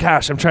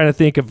 gosh, I'm trying to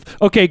think of.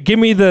 Okay, give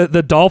me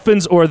the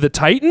Dolphins or the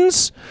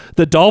Titans,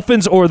 the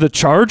Dolphins or the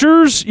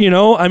Chargers.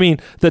 I mean,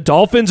 the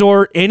Dolphins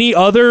or any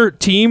other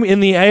team in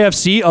the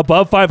AFC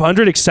above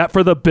 500, except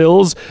for the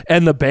Bills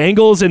and the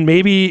Bengals, and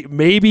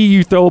maybe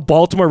you throw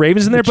Baltimore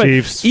Ravens in there. But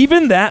Chiefs.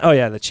 even that, oh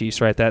yeah, the Chiefs,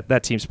 right?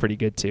 That team's pretty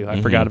good too. I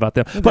forgot about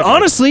them. But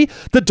honestly,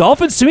 the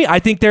Dolphins, to me, I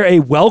think they're a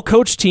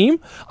well-coached team.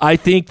 I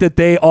think that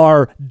they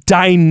are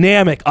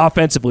dynamic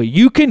offensively.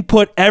 You can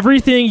put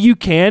everything you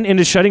can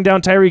into shutting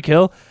down Tyreek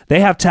Hill. They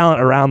have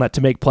talent around that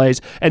to make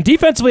plays. And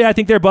defensively, I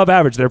think they're above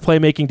average. They're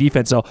playmaking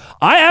defense. So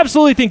I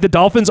absolutely think the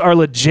Dolphins are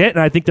legit, and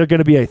I think they're going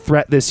to be a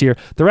threat this year.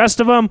 The rest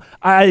of them,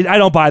 I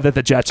don't buy that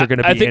the Jets are going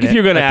to be I think in if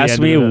you're going to ask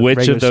me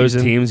which of those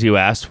season. teams you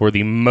asked were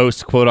the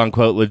most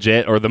quote-unquote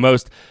legit or the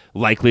most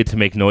likely to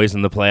make noise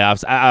in the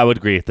playoffs, I would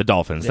agree with the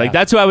Dolphins. Yeah. Like,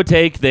 that's who I would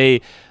take.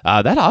 That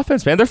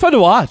offense, man, they're fun to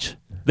watch.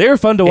 They're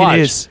fun to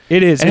watch.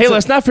 It is. And hey,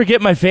 let's not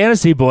forget my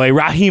fantasy boy,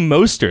 Raheem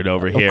Mostert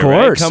over here. Of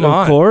course, right? Come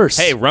on. Of course.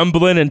 Hey,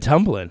 rumbling and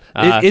tumbling.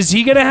 Is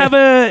he going to have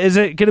is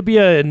it going to be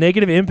a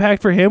negative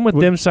impact for him with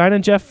them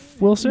signing Jeff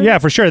Wilson? Yeah,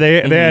 for sure.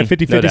 They had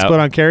 50-50 split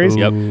on carries.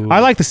 Yep. I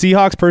like the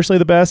Seahawks personally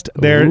the best.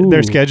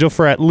 Their schedule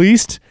for at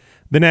least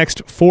the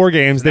next 4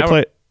 games they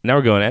play. Now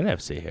we're going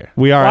NFC here.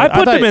 We are. Well, I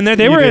put them in there.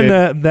 They you were did.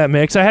 in the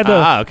mix. I had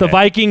the okay.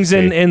 Vikings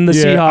and the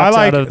Yeah, I Seahawks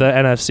like- out of the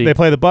NFC. They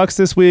play the Bucks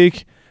this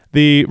week,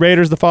 the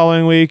Raiders the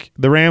following week,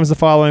 the Rams the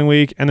following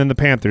week, and then the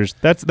Panthers.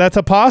 That's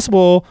a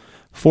possible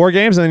 4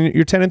 games, and then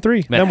you're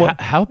 10-3. Man, Then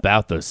what? how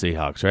about those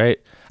Seahawks, right?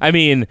 I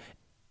mean,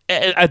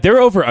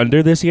 their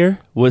over-under this year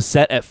was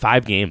set at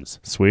 5 games.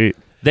 Sweet.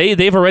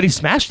 They've already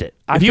smashed it.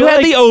 If you feel had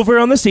like the over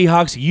on the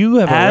Seahawks, you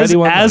have already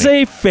won as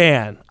money. a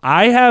fan,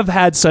 I have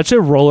had such a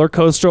roller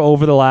coaster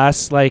over the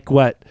last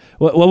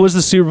what was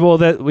the Super Bowl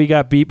that we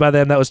got beat by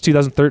them? That was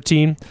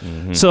 2013.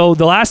 Mm-hmm. So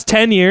the last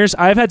 10 years,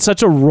 I've had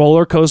such a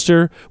roller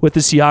coaster with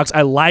the Seahawks.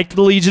 I liked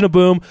the Legion of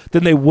Boom.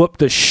 Then they whooped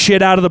the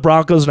shit out of the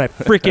Broncos, and I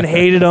freaking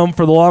hated them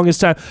for the longest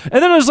time.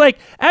 And then I was like,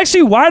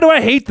 actually, why do I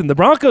hate them? The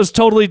Broncos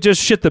totally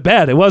just shit the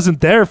bed. It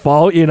wasn't their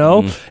fault,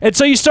 And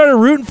so you started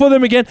rooting for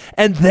them again.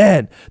 And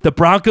then the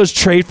Broncos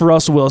trade for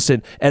Russell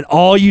Wilson, and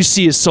all you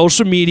see is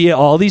social media,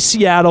 all these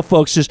Seattle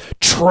folks just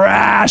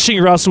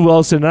trashing Russell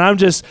Wilson. And I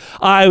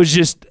was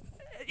just,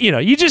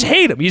 you just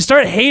hate him. You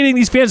start hating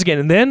these fans again.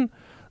 And then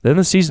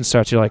the season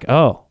starts. You're like,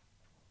 oh,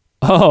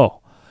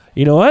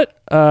 you know what?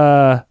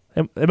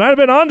 It might have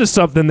been onto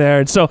something there.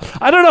 And so,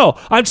 I don't know.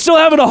 I'm still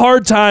having a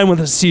hard time with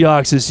the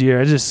Seahawks this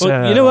year. I just, you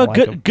know what? I don't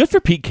like them. Good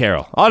for Pete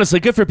Carroll. Honestly,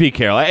 good for Pete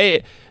Carroll.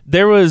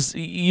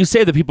 You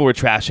say that people were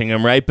trashing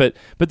him, right? But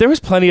there was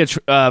plenty of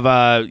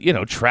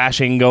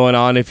trashing going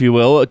on, if you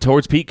will,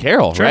 towards Pete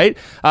Carroll, right?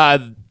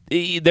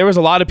 There was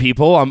a lot of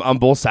people on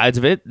both sides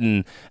of it,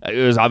 and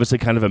it was obviously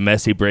kind of a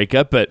messy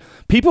breakup. But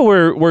people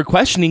were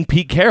questioning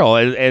Pete Carroll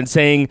and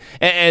saying,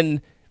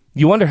 and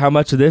you wonder how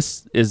much of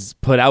this is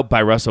put out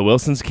by Russell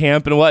Wilson's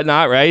camp and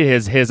whatnot, right?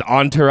 His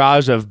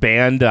entourage of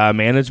brand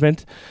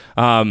management,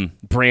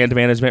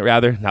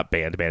 rather, not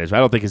band management. I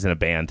don't think he's in a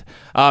band.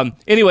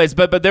 Anyways,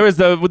 but there was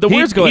the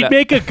words going. He'd up.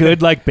 make a good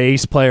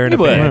bass player in a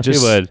band. He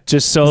would.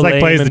 Just so It's like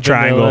lame plays the and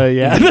triangle. vanilla.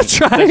 Yeah, the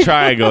triangle. The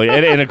triangle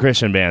in a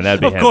Christian band.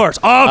 That'd be Of him. course,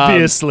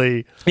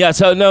 obviously. Yeah.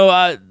 So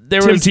no. There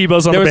Tim was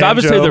Tebow's on there the was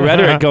obviously banjo. the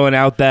rhetoric going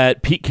out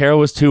that Pete Carroll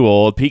was too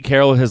old. Pete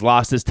Carroll has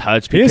lost his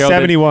touch. Pete He is Carroll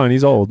 71.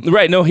 He's old.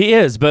 Right, no, he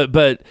is, but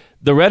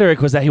the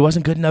rhetoric was that he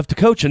wasn't good enough to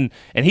coach, and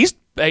he's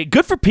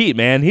good for Pete,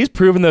 man. He's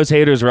proven those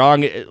haters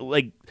wrong.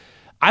 Like,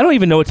 I don't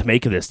even know what to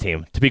make of this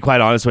team, to be quite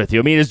honest with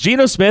you. I mean, is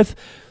Geno Smith?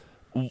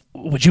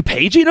 Would you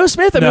pay Geno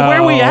Smith? I mean, where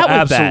are we at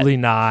with absolutely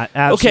that?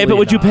 not. Okay, but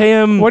would you pay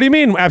him? What do you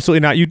mean? Absolutely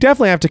not. You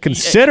definitely have to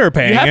consider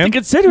paying You have him. to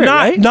consider it,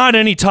 right? Not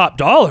any top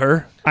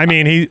dollar. I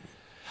mean,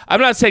 I'm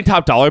not saying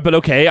top dollar, but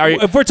okay. Are you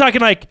If we're talking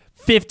like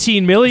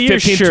 15 million a year,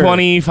 15, sure.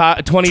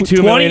 25,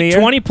 22 million a year?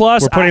 20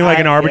 plus. we're putting like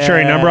an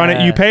arbitrary number on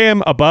it. You pay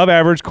him above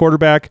average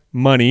quarterback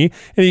money.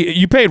 And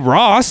you paid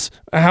Ross,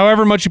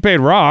 however much you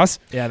paid Ross.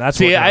 Yeah, that's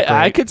See, what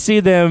I could see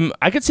them.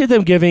 I could see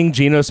them giving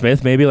Geno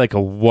Smith maybe like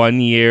a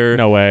 1 year,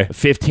 No way.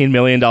 $15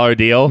 million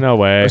deal, No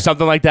way. or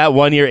something like that.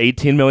 1 year,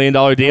 $18 million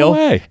deal, No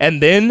way.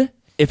 and then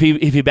if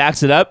he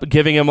backs it up,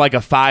 giving him like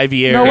a 5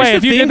 year. No way. the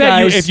If you thing, did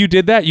that, guys. if you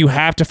did that, you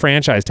have to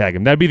franchise tag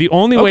him. That'd be the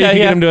only way you Okay, can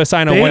yeah. get him to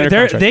sign a 1 year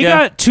contract. They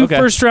Yeah, got 2 okay.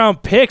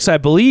 first-round picks, I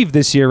believe,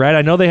 this year, right?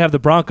 I know they have the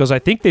Broncos. I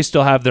think they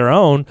still have their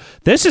own.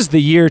 This is the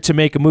year to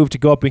make a move to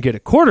go up and get a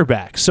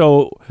quarterback.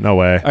 So, No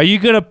way. are you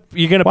gonna?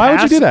 Why would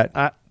pass? you do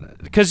that?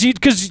 Because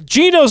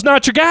Gino's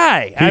not your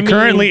guy. He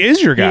currently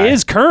is your guy. He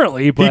is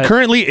currently, but he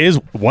currently is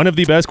one of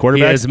the best He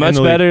quarterbacks. is much in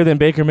the league. better than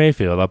Baker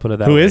Mayfield. I'll put it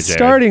that Who way. is Jared.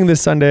 starting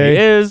this Sunday?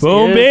 He is.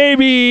 boom, he is.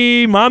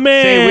 baby, my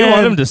man. Say, we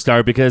want him to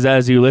start because,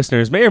 as you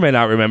listeners may or may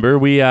not remember,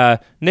 we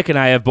Nick and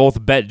I have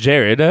both bet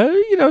Jared,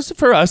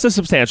 for us, a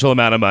substantial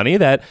amount of money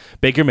that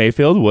Baker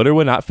Mayfield would or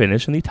would not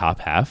finish in the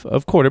top half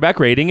of quarterback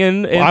rating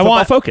in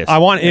Football Focus. I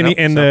want you know?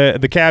 and So-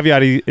 the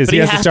caveat is but he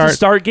has to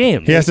start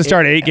games. He has to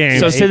start 8 games.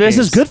 So this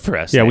is good for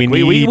us. Yeah, Nick.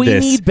 we need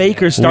this. need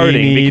Baker starting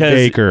We need because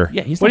Baker.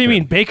 Yeah, he's What do not you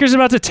mean? gonna- Baker's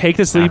about to take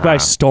this league by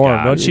storm.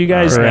 God. Don't you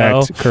guys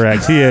know?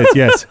 Correct. He is.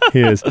 Yes, he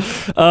is.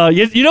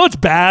 You know it's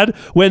bad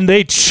when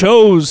they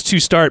chose to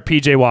start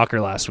PJ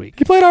Walker last week.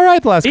 He played all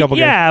right the last couple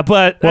games. Yeah,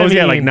 but What was he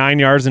at, mean, like 9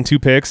 yards and 2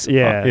 picks?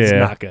 Yeah, it's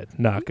not good.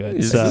 Not good.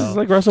 This So is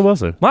like Russell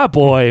Wilson. my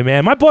boy,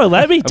 man, my boy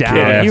let me down.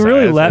 kidding. He Sorry, really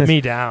that's- let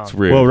me down. It's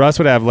rude. Well, Russ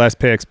would have less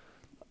picks.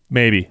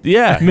 Maybe.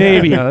 yeah,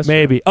 Maybe, Yeah, that's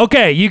maybe.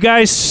 Okay, you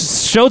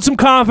guys showed some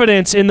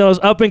confidence in those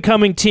up and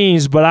coming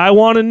teams, but I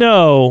want to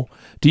know: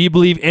 do you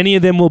believe any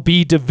of them will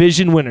be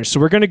division winners? So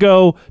we're going to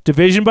go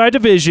division by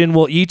division.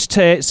 We'll each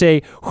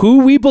say who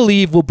we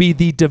believe will be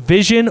the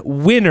division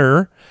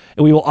winner,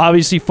 and we will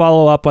obviously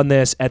follow up on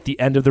this at the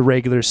end of the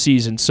regular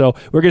season. So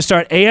we're going to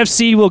start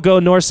AFC. We'll go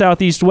north,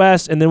 south, east,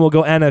 west, and then we'll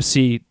go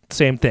NFC.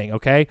 Same thing,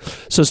 okay?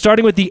 So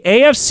starting with the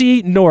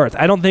AFC North.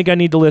 I don't think I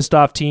need to list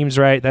off teams,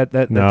 right? That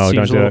No, seems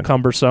don't a do little it.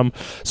 cumbersome.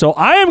 So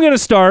I am going to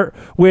start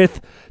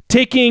with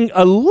taking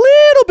a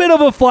little bit of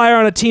a flyer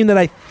on a team that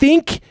I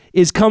think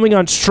is coming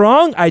on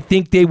strong. I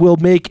think they will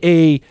make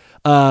a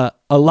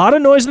lot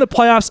of noise in the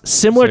playoffs,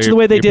 similar So to the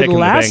way they you're did picking the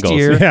last Bengals.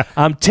 year. Yeah.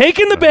 I'm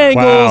taking the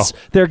Bengals. Wow.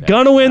 They're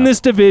going to win this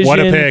division. What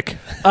a pick.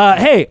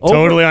 Hey,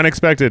 Totally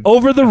unexpected.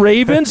 over the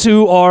Ravens,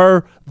 who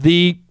are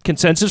the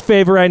consensus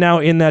favorite right now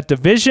in that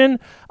division.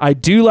 I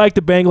do like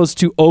the Bengals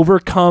to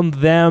overcome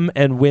them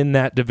and win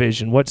that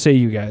division. What say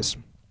you guys?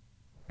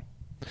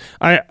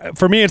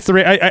 For me, it's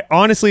I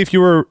honestly,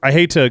 I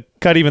hate to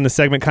cut even the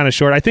segment kind of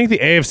short. I think the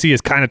AFC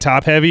is kind of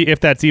top heavy, if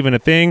that's even a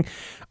thing.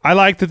 I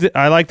like the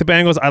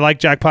Bengals. I like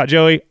Jackpot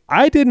Joey.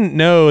 I didn't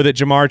know that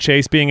Jamar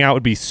Chase being out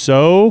would be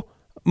so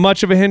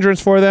much of a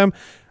hindrance for them.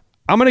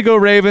 I'm gonna go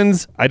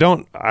Ravens. I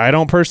don't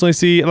personally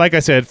see. Like I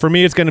said, for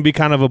me, it's going to be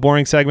kind of a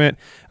boring segment.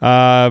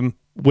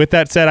 With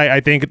that said, I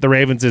think the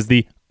Ravens is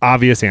the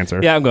obvious answer.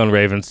 Yeah, I'm going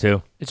Ravens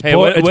too. It's, Hey,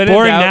 it's when in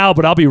boring doubt- now,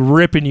 but I'll be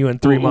ripping you in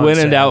 3 months. When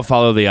in Sam. doubt,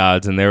 follow the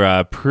odds, and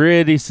they're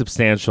pretty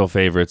substantial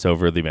favorites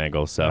over the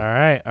Bengals. So All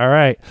right.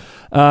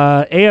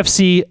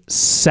 AFC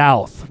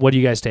South. What are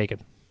you guys taking?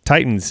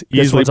 Titans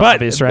This easily, one's but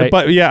obvious, right?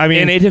 But yeah, I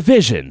mean, in a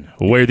division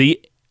where the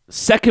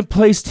second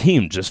place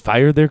team just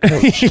fired their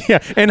coach. yeah,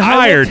 and I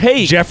will hired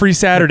take- Jeffrey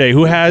Saturday,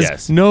 who has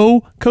Yes.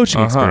 no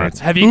coaching experience.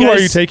 Who are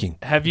you taking?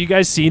 Have you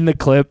guys seen the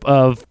clip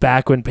of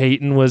back when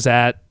Peyton was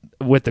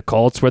with the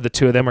Colts, where the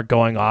two of them are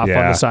going off on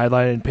Yeah. the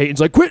sideline, and Peyton's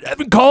like, "Quit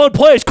calling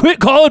plays! Quit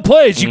calling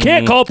plays! You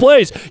can't call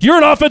plays! You're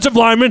an offensive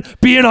lineman.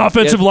 Be an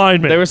offensive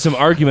lineman." There was some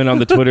argument on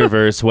the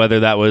Twitterverse whether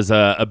that was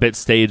a bit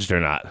staged or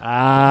not.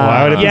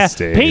 Why would it be yeah,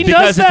 staged? Peyton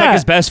Because does it's like that.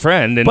 his best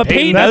friend, and But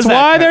Peyton That's does that.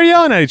 why they're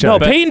yelling at each No,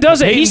 other. Peyton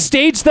does it. He Peyton-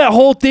 staged that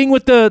whole thing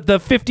with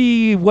the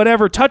 50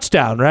 whatever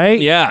touchdown, right?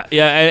 Yeah.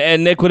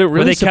 And Nick, would it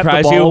really they kept the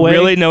surprise ball you? away?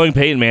 Really knowing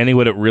Peyton Manning,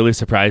 would it really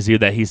surprise you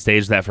that he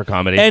staged that for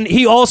comedy? And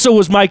he also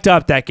was mic'd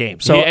up that game.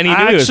 So Yeah, and he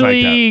knew he was mic'd actually,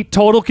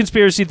 total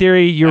conspiracy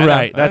theory. You're I know,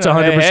 right. That's I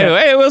know. 100%.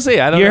 Hey, we'll see.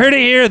 I don't You know. heard it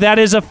here. That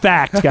is a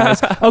fact,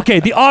 guys. Okay,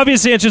 the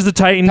obvious answer is the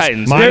Titans.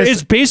 Titans. There Minus-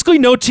 is basically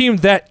no team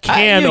that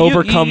can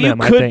overcome you them.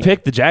 could I think.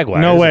 pick the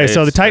Jaguars. No way.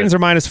 So the It's- Titans are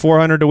minus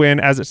 400 to win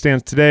as it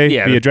stands today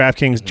Yeah, via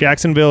DraftKings.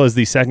 Jacksonville is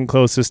the second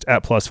closest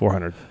at plus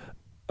 400.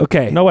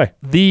 Okay. No way.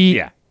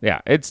 Yeah,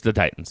 it's the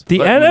Titans. The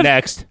But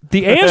next.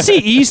 The AFC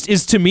East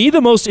is to me the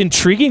most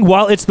intriguing.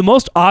 While it's the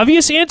most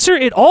obvious answer,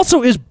 it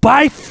also is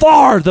by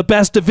far the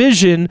best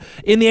division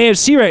in the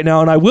AFC right now.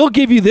 And I will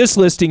give you this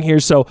listing here.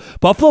 So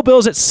Buffalo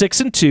Bills at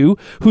 6-2,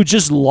 who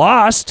just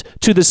lost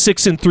to the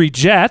 6-3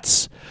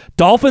 Jets.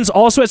 Dolphins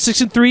also at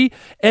 6-3,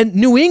 and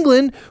New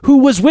England, who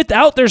was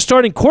without their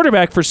starting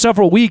quarterback for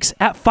several weeks,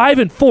 at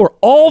 5-4.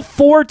 All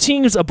 4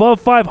 teams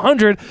above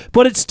 500,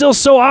 but it's still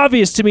so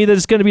obvious to me that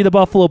it's going to be the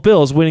Buffalo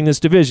Bills winning this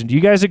division. Do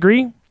you guys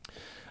agree?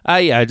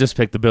 Yeah, I just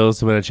picked the Bills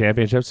to win a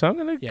championship, so I'm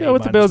going to Yeah, go you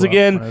with the might Bills as well.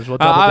 again. Might as well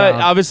double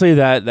down. Obviously,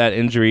 that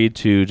injury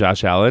to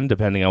Josh Allen,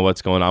 depending on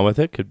what's going on with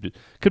it,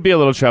 could be a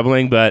little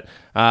troubling, but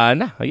I'm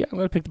going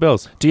to pick the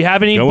Bills. Do you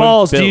have any Going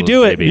balls? Do you Bills,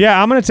 do it? baby.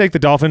 Yeah, I'm going to take the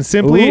Dolphins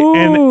simply. Ooh.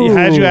 And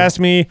had you asked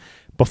me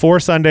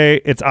before Sunday,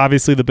 it's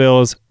obviously the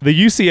Bills. The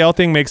UCL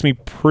thing makes me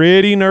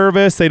pretty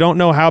nervous. They don't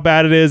know how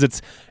bad it is. It's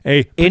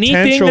a Anything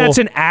potential. that's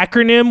an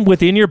acronym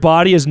within your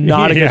body is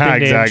not a good yeah, thing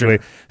to exactly.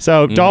 injure.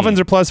 So Dolphins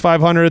are plus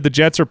 500. The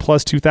Jets are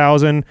plus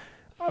 2,000.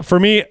 For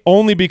me,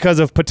 only because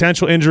of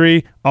potential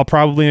injury, I'll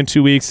probably in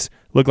 2 weeks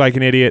look like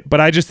an idiot.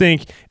 But I just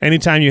think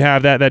anytime you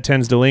have that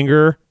tends to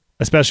linger,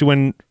 especially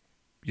when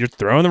you're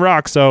throwing the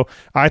rock. So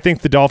I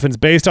think the Dolphins,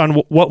 based on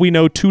what we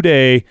know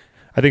today,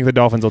 I think the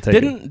Dolphins will take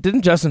it.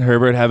 Didn't Justin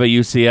Herbert have a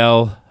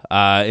UCL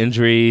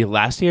injury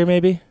last year,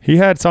 maybe? He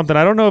had something.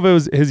 I don't know if it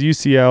was his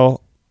UCL.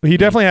 He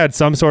definitely had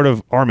some sort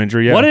of arm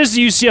injury. Yeah. What is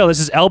UCL?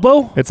 This is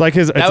elbow It's like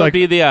his. It's That would like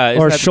be the or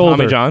isn't that shoulder?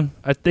 Tommy John.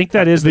 I think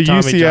that is the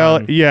Tommy UCL.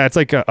 John. Yeah, it's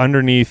like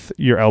underneath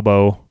your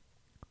elbow.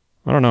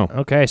 I don't know.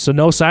 Okay, so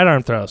no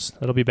sidearm throws.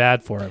 That'll be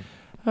bad for him.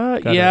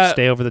 Gotta Yeah.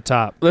 stay over the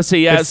top. Let's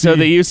see. Yeah. Let's So see.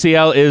 the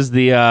UCL is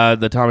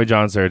the Tommy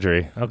John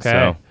surgery. Okay.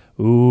 So,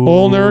 Ooh.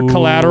 Ulnar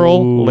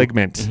collateral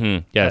ligament.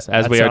 yes, That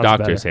as we are sounds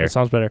doctors better. here. That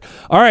sounds better.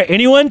 All right,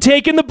 anyone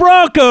taking the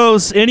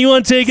Broncos?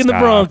 Anyone taking the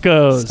Stop.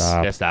 Broncos?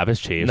 Stop. Yeah, stop. It's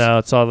Chiefs. No,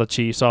 it's all the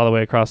Chiefs all the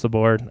way across the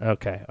board.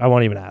 Okay, I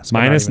won't even ask. I'm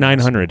not Minus even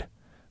asking.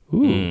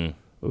 900.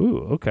 Ooh,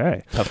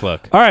 okay. Tough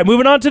look. All right,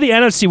 moving on to the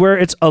NFC, where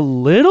it's a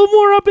little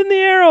more up in the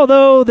air,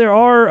 although there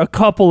are a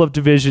couple of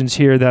divisions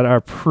here that are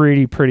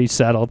pretty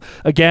settled.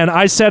 Again,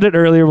 I said it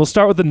earlier. We'll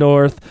start with the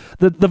North.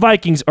 The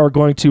Vikings are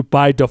going to,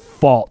 by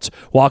default,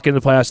 walk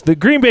into the playoffs. The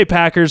Green Bay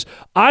Packers,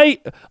 I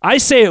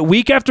say it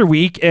week after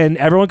week, and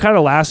everyone kind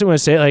of laughs at me when I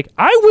say it. Like,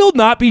 I will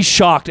not be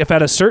shocked if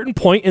at a certain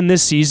point in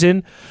this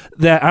season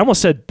that I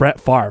almost said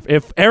Brett Favre.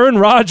 If Aaron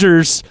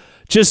Rodgers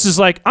just is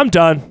like, I'm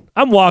done.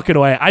 I'm walking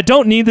away. I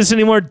don't need this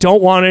anymore.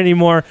 Don't want it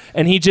anymore.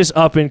 And he just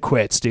up and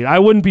quits, dude. I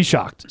wouldn't be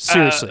shocked.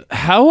 Seriously.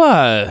 How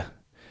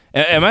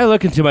am I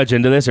looking too much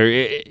into this, or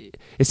it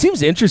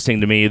seems interesting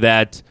to me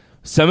that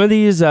some of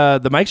these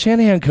the Mike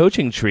Shanahan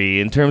coaching tree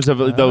in terms of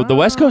the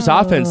West Coast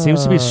offense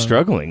seems to be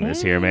struggling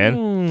this year,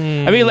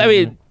 man. I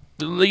mean,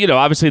 you know,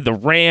 obviously the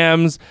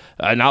Rams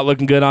not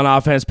looking good on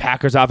offense,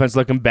 Packers offense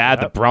looking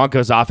bad, the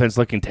Broncos offense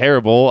looking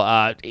terrible.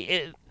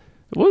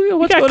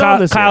 What's going on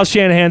this Kyle year?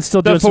 Shanahan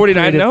still The doing some 49ers,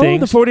 creative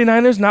things. the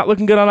 49ers not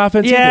looking good on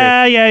offense either.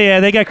 Yeah.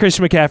 They got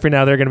Christian McCaffrey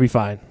now. They're going to be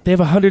fine. They have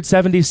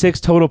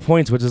 176 total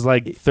points, which is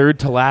like third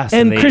to last.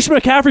 And in the Christian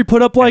McCaffrey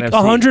put up like NFC.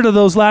 100 of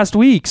those last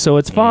week, so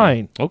it's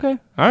fine. Okay.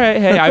 All right.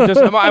 Hey,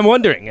 I'm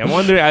wondering.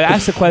 I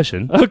asked the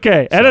question.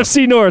 Okay,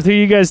 NFC North, who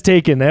you guys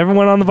taking?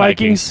 Everyone on the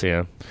Vikings?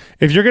 Yeah.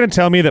 If you're going to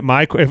tell me that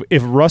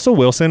if Russell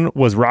Wilson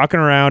was rocking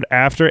around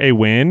after a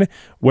win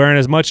wearing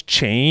as much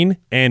chain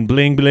and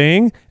bling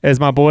bling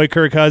as my boy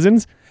Kirk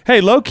Cousins, hey,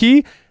 low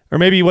key, or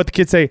maybe what the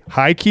kids say,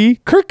 high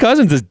key, Kirk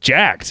Cousins is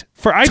jacked.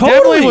 I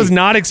definitely was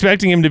not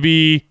expecting him to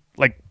be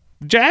like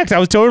jacked. I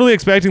was totally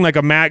expecting like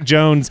a Mac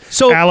Jones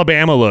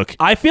Alabama look.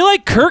 I feel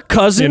like Kirk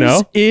Cousins You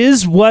know?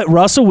 is what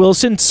Russell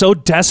Wilson so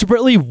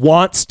desperately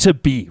wants to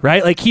be,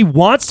 right? Like he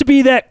wants to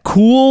be that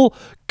cool,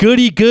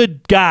 goody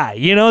good guy,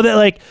 you know, that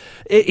like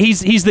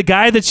he's the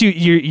guy that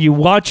you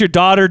want your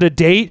daughter to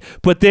date,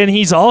 but then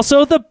he's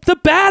also the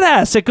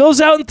badass that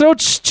goes out and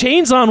throws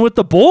chains on with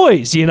the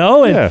boys, you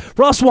know, and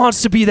Russ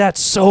wants to be that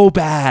so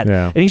bad,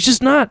 and he's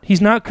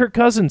not Kirk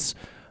Cousins.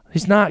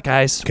 He's not,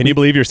 guys. Can you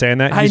believe you're saying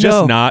that? I He's know.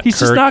 just not He's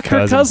just not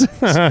Kirk Cousins.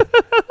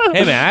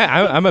 Hey man,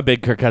 I'm a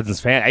big Kirk Cousins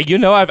fan. You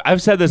know,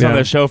 I've said this on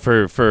the show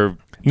for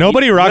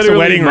nobody rocks a literally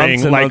wedding months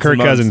ring and like months Kirk and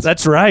months. Cousins.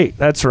 That's right.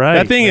 That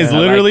thing is I like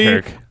literally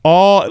Kirk.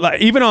 all like,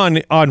 even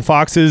on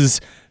Fox's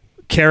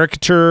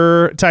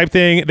caricature type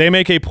thing, they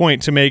make a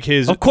point to make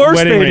his Of course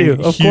wedding they ring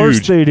do. Of huge.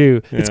 course they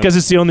do. It's because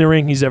it's the only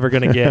ring he's ever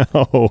going to get.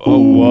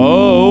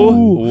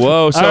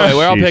 Whoa. So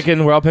we're all Sheesh. picking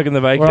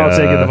the Vikings. We're all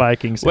taking the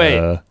Vikings.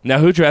 Wait, now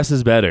who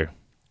dresses better?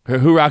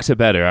 Who rocks it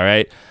better? All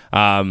right.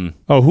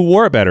 Who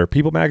wore it better?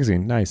 People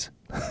Magazine. Nice.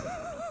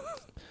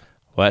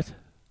 What?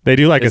 They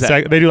do like Is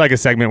they do like a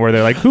segment where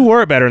they're like, who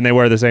wore it better, and they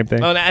wear the same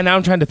thing. Oh, now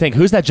I'm trying to think.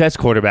 Who's that Jets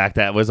quarterback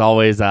that was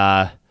always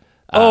the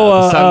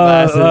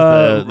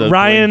sunglasses? The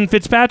Ryan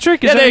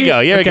Fitzpatrick? Is Yeah, that there you who-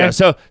 go. Here we okay. go.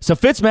 So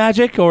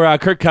Fitzmagic or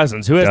Kirk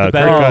Cousins? Who has the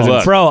better Kirk Cousins.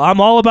 look? Bro, I'm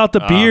all about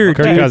the beard.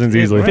 Kirk dude. Cousins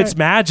easily.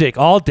 Fitzmagic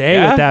all day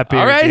Yeah? with that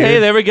beard. All right. dude. Hey,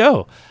 there we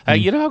go.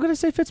 You know, I'm gonna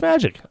say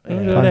Fitzmagic.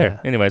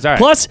 There. Anyways, all right.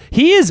 Plus,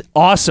 he is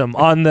awesome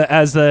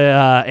as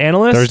the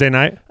analyst. Thursday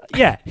night.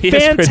 Yeah, He is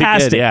pretty good,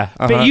 fantastic. yeah.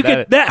 But you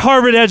that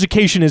Harvard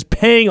education is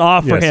paying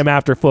off for Yes. him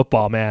after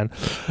football, man.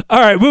 All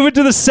right, moving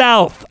to the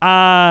South.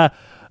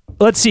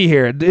 Let's see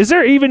here. Is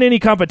there even any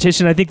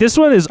competition? I think this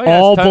one is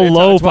all it's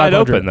below it's wide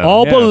 500. open, though.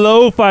 All Yeah.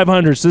 below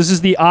 500. So this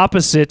is the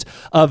opposite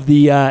of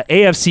the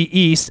AFC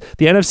East.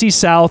 The NFC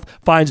South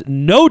finds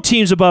no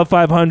teams above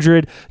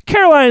 500.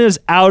 Carolina's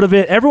out of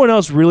it. Everyone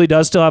else really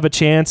does still have a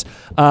chance.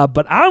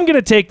 But I'm going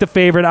to take the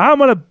favorite. I'm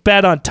going to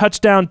bet on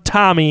touchdown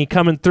Tommy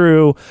coming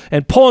through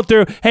and pulling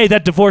through. Hey,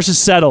 that divorce is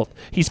settled.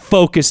 He's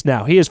focused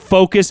now. He is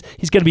focused.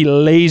 He's going to be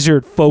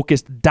lasered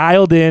focused,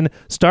 dialed in,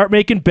 start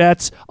making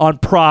bets on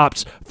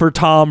props for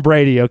Tom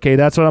Brady. Okay,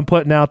 that's what I'm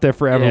putting out there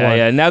for everyone.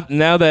 Yeah.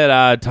 Now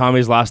that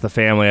Tommy's lost the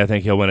family, I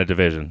think he'll win a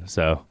division.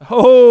 So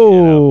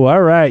Oh,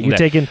 all right. You're Yeah.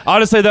 taking.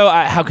 Honestly, though,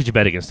 how could you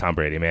bet against Tom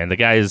Brady, man? The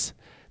guy's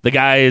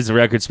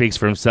record speaks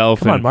for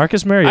himself. Come on,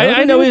 Marcus Mariota.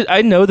 I know.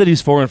 I know that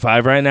he's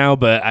 4-5 right now,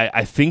 but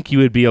I think you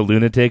would be a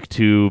lunatic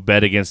to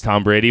bet against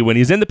Tom Brady when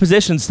he's in the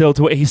position still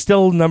to. He's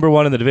still number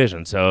one in the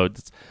division, so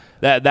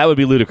that would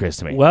be ludicrous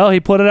to me. Well, he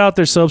put it out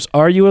there, Soaps.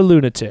 Are you a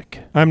lunatic?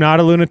 I'm not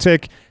a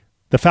lunatic.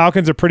 The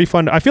Falcons are pretty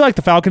fun. I feel like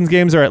the Falcons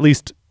games are at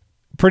least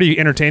pretty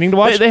entertaining to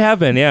watch. They have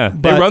been, yeah.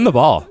 They But- run the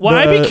ball. Well,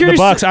 I'd be curious.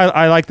 The Bucks,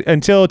 I like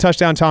until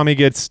touchdown Tommy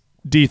gets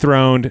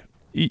dethroned.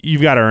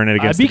 you've got to earn it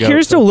against I'd be the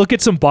curious GOAT, to look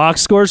at some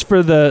box scores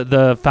for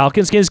the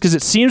Falcons games because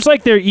it seems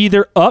like they're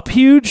either up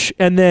huge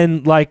and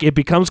then like it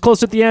becomes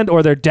close at the end,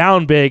 or they're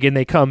down big and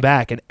they come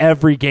back. In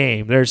every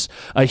game, there's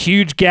a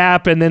huge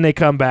gap and then they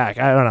come back.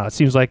 I don't know. It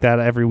seems like that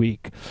every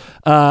week.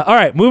 All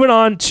right, moving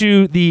on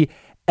to the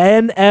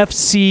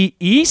NFC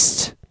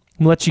East.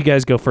 I'm gonna let you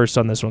guys go first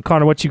on this one.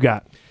 Connor, what you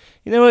got?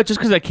 You know what? Just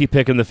because I keep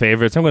picking the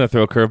favorites, I'm going to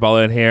throw a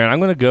curveball in here, and I'm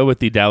going to go with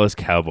the Dallas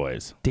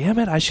Cowboys. Damn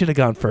it! I should have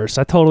gone first.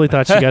 I totally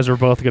thought you guys were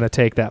both going to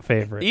take that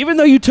favorite. Even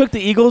though you took the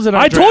Eagles in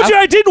our I draft, told you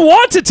I didn't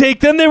want to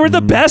take them. They were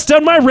the best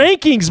on my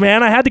rankings,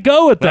 man. I had to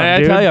go with them. I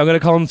dude. tell you, I'm going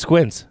to call them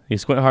squints. You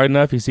squint hard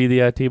enough, you see the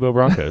Tebow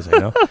Broncos. You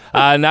know,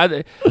 now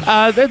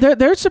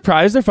they're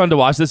surprised. They're fun to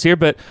watch this year,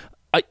 but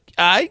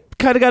I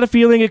kind of got a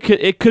feeling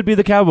it could be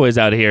the Cowboys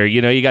out here.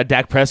 You know, you got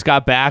Dak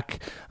Prescott back.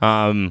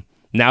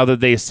 Now that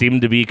they seem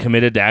to be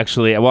committed to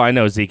actually, well, I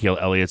know Ezekiel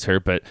Elliott's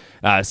hurt, but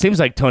it seems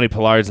like Tony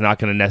Pollard's not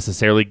going to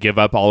necessarily give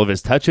up all of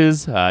his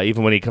touches,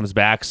 even when he comes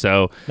back.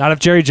 So, not if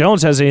Jerry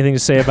Jones has anything to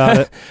say about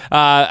it.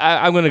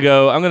 I'm going to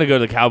go to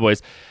the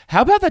Cowboys.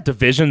 How about that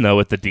division though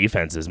with the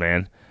defenses,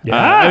 man? Yeah.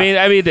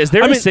 I mean, is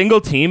there a single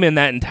team in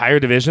that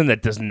entire division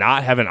that does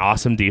not have an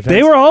awesome defense?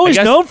 They were always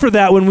known for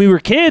that when we were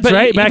kids,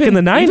 right? Back in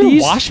the 90s. Even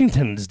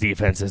Washington's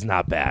defense is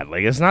not bad.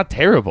 Like, it's not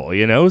terrible,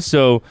 you know?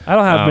 So I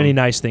don't have many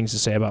nice things to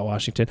say about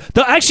Washington.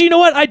 Actually, you know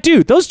what? I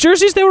do. Those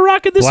jerseys they were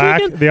rocking this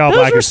weekend. The all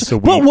black is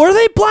sweet. But were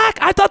they black?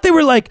 I thought they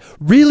were like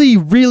really,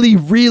 really,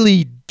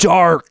 really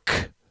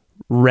dark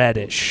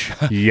reddish.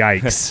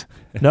 Yikes.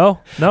 No.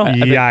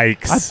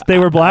 Yikes. They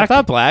were black. I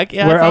thought black.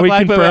 Yeah, Are we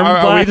confirmed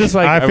Are black? we just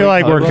like? I feel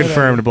like we're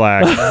confirmed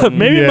black.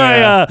 maybe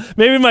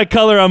my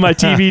color on my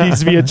TV needs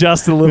to be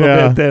adjusted a little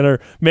bit then, or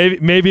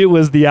maybe it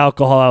was the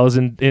alcohol I was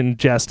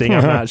ingesting.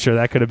 I'm not sure.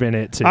 That could have been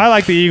it too. I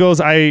like the Eagles.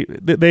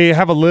 They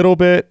have a little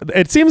bit.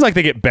 It seems like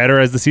they get better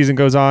as the season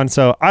goes on.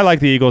 So I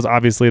like the Eagles.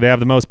 Obviously, they have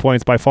the most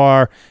points by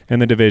far in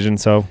the division.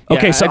 So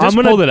okay, so I just I'm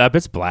gonna pulled it up.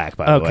 It's black,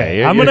 by the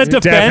way. I'm gonna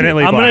defend.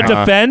 definitely I'm gonna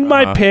black. defend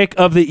my pick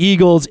of the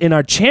Eagles in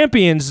our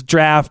champions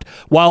draft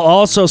while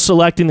also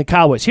selecting the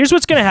Cowboys. Here's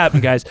what's gonna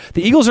happen, guys.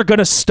 The Eagles are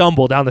gonna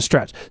stumble down the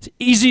stretch.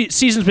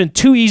 Season's been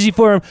too easy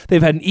for them.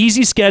 They've had an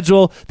easy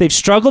schedule. They've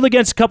struggled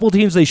against a couple of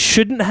teams they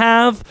shouldn't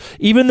have,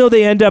 even though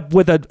they end up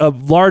with a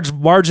large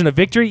margin of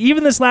victory.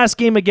 Even this last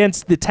game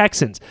against the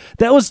Texans,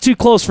 that was too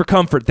close for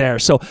comfort there.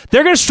 So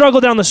they're gonna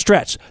struggle down the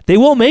stretch. They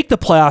will make the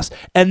playoffs,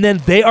 and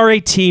then they are a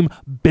team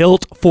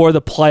built for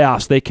the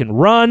playoffs. They can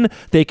run,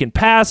 they can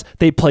pass,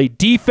 they play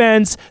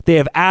defense. They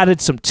have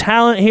added some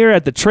talent here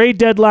at the trade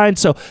deadline.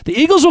 So the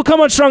Eagles will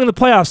come on strong in the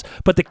playoffs,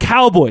 but the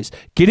Cowboys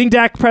getting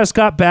Dak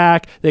Prescott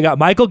back. They got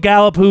Michael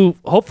Gallup, who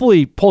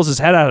hopefully pulls his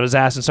head out of his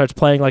ass and starts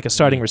playing like a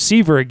starting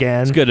receiver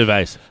again. It's good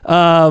advice.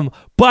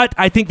 But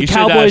I think the You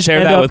Cowboys should share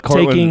end that up with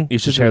Cortland. taking. You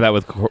should share that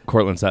with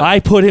Cortland Sutton. I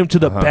put him to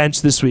the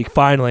bench this week.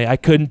 Finally, I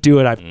couldn't do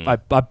it.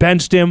 I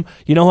benched him.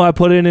 You know who I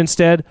put in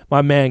instead?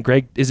 My man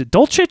Greg. Is it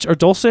Dulcich or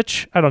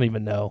Dulcich? I don't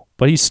even know.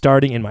 But he's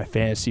starting in my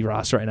fantasy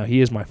roster right now.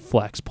 He is my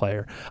flex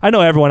player. I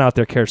know everyone out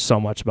there cares so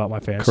much about my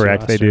fantasy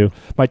Correct, roster. they do.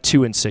 My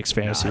 2-6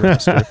 fantasy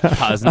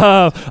roster.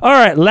 All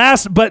right,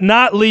 last but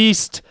not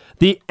least,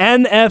 the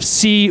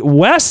NFC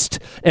West,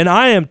 and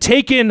I am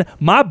taking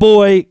my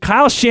boy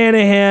Kyle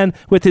Shanahan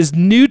with his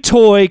new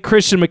toy,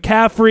 Christian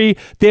McCaffrey.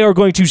 They are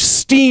going to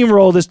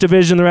steamroll this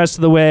division the rest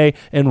of the way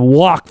and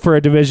walk for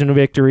a division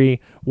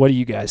victory. What do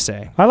you guys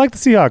say? I like the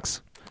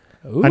Seahawks.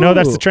 I know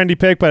that's the trendy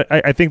pick, but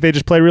I think they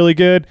just play really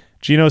good.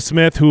 Geno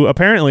Smith, who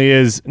apparently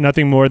is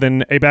nothing more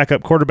than a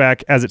backup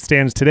quarterback as it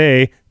stands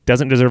today,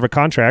 doesn't deserve a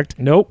contract.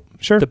 Nope.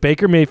 Sure. The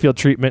Baker Mayfield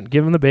treatment.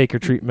 Give him the Baker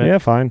treatment. Yeah,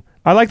 fine.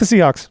 I like the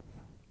Seahawks.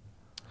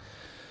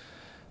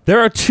 There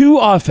are two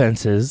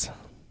offenses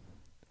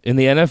in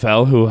the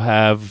NFL who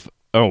have.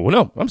 Oh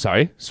no, I'm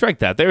sorry. Strike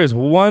that. There is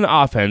one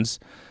offense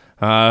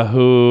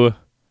who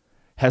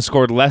has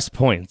scored less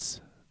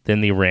points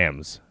than the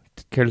Rams.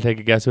 Care to take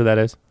a guess who that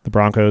is? The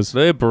Broncos.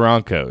 The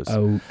Broncos.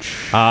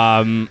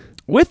 Ouch.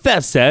 With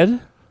that said,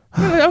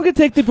 I'm going to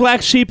take the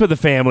black sheep of the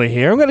family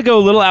here. I'm going to go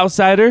a little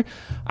outsider.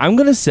 I'm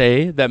going to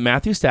say that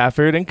Matthew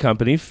Stafford and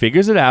company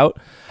figures it out.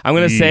 I'm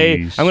going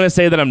to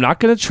say that I'm not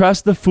going to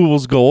trust the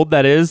fool's gold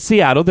that is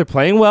Seattle. They're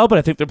playing well, but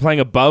I think they're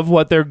playing above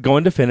what they're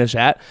going to finish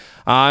at.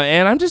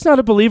 And I'm just not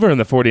a believer in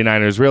the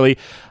 49ers, really.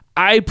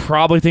 I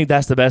probably think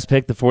that's the best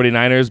pick, the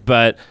 49ers,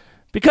 but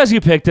because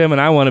you picked them and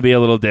I want to be a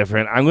little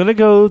different, I'm going to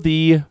go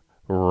the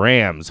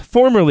Rams,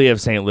 formerly of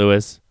St.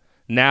 Louis,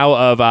 now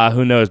of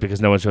who knows,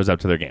 because no one shows up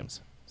to their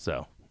games.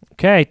 So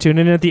Okay, tune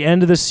in at the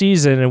end of the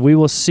season, and we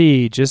will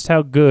see just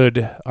how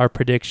good our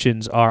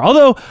predictions are.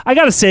 Although, I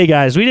got to say,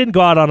 guys, we didn't go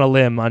out on a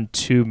limb on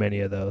too many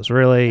of those,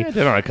 really. I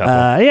did on a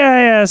couple.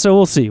 Yeah, so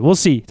we'll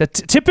see.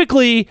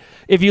 Typically,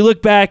 if you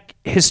look back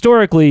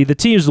historically, the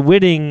teams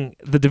winning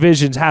the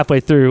divisions halfway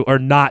through are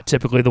not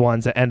typically the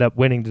ones that end up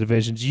winning the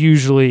divisions.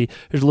 Usually,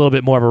 there's a little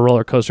bit more of a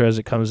roller coaster as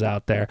it comes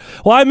out there.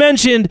 Well, I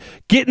mentioned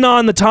getting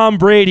on the Tom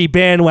Brady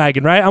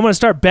bandwagon, right? I'm going to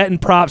start betting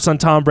props on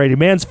Tom Brady.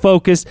 Man's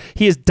focused.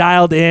 He is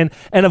dialed in.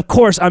 And, of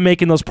course, I'm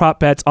making those prop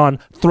bets on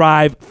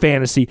Thrive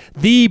Fantasy,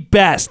 the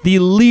best, the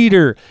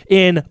leader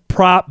in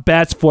prop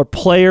bets for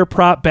player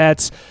prop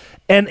bets.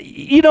 And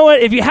you know what?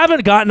 If you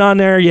haven't gotten on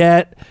there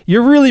yet,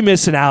 you're really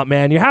missing out,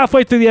 man. You're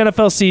halfway through the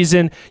NFL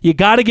season. You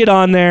got to get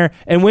on there.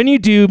 And when you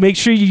do, make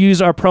sure you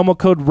use our promo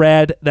code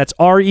RED. That's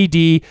RED.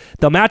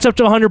 They'll match up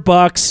to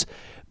 $100.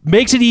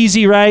 Makes it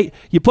easy, right?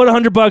 You put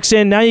 $100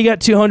 in. Now you got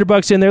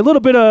 $200 in there. A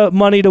little bit of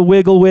money to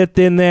wiggle with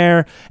in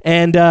there.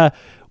 And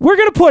we're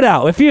going to put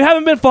out, if you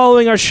haven't been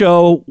following our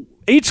show,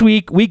 each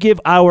week we give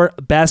our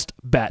best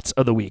bets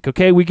of the week,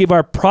 okay? We give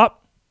our prop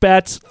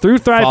bets through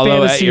Thrive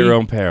Follow Fantasy. at your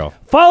own peril.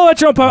 Follow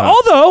at your own peril.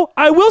 Although,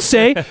 I will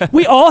say,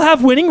 we all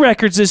have winning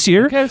records this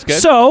year. Okay, that's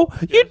good. So,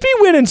 you'd be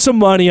winning some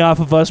money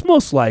off of us,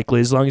 most likely,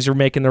 as long as you're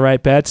making the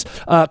right bets.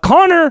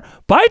 Connor,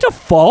 by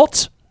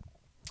default,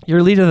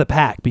 you're leader of the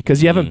pack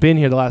because you haven't been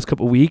here the last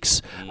couple of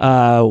weeks.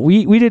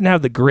 We didn't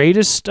have the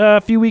greatest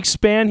few weeks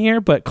span here,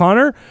 but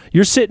Connor,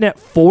 you're sitting at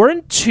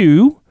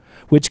 4-2.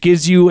 Which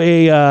gives you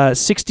a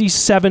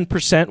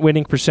 67%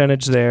 winning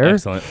percentage there.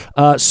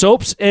 Excellent.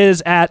 Soaps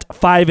is at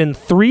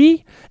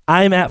 5-3.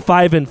 I'm at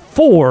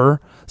 5-4.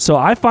 So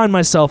I find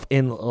myself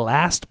in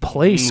last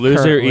place.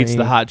 Loser currently. eats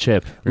the hot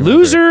chip. Remember.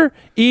 Loser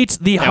eats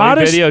the And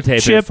hottest we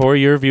videotape chip. it for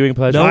your viewing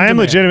pleasure. No I am demand.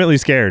 legitimately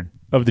scared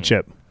of the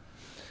chip.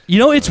 You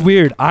know, it's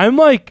weird. I'm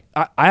like,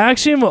 I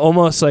actually am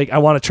almost like, I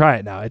want to try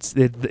it now. It's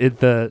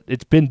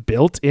been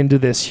built into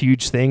this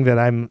huge thing that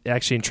I'm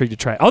actually intrigued to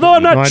try. Although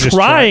I'm not Why just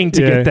trying try-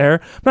 to yeah. get there.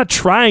 I'm not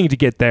trying to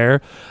get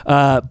there.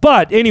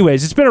 But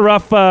anyways, it's been a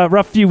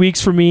rough few weeks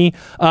for me.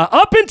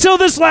 Up until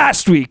this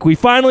last week, we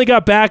finally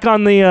got back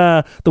on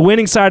the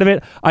winning side of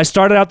it. I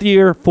started out the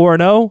year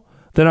 4-0.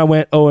 Then I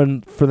went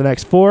 0 for the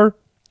next 4.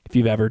 If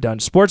you've ever done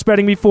sports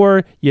betting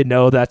before, you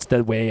know that's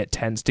the way it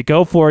tends to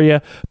go for you.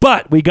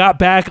 But we got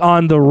back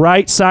on the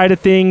right side of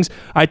things.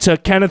 I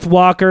took Kenneth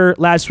Walker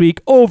last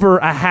week over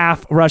a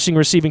half rushing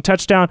receiving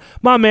touchdown.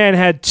 My man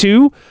had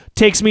 2.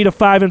 Takes me to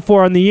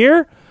 5-4 on the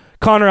year.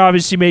 Connor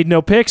obviously made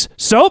no picks.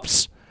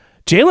 Soaps,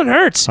 Jalen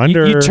Hurts.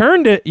 Under. You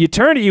turned it.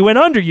 You went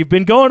under. You've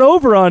been going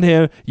over on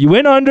him. You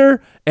went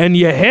under and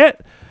you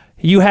hit.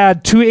 You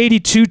had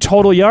 282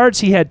 total yards.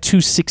 He had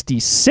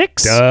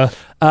 266. Duh.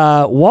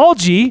 Tyler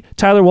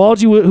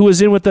Walgie, who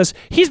was in with us,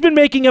 he's been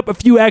making up a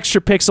few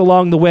extra picks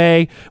along the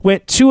way.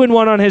 Went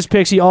 2-1 on his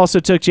picks. He also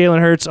took Jalen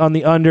Hurts on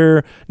the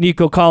under,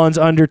 Nico Collins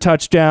under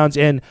touchdowns,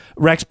 and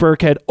Rex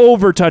Burkhead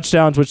over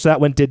touchdowns, which that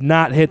one did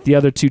not hit. The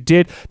other 2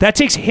 did. That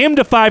takes him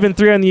to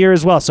 5-3 on the year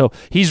as well. So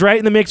he's right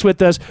in the mix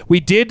with us. We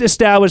did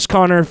establish,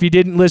 Connor, if you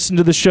didn't listen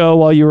to the show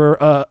while you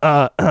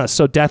were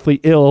so deathly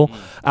ill.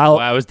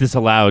 I was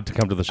disallowed to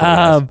come to the show.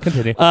 Yes.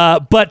 Continue.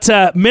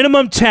 But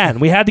minimum 10.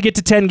 We had to get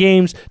to 10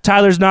 games.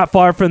 Tyler's not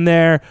far from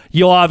there.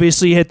 You'll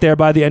obviously hit there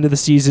by the end of the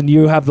season.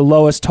 You have the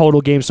lowest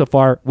total game so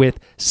far with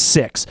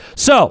 6.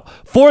 So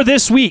for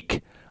this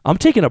week, I'm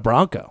taking a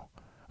Bronco.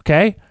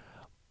 Okay?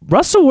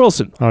 Russell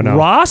Wilson. Oh, no.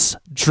 Ross,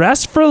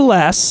 dress for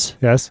less,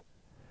 Yes.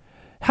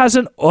 has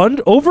an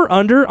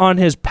over-under on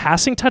his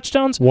passing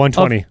touchdowns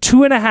 120. of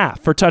 2.5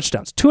 for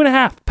touchdowns.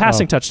 2.5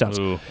 passing touchdowns.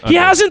 Ooh, He okay.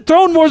 hasn't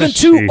thrown more than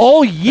 2 Sheesh.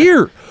 all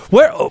year.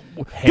 Where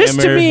this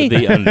to Hammer me,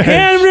 the under.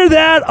 hammer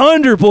that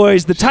under,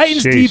 boys. The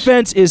Titans' Sheesh.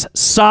 defense is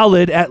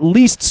solid, at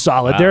least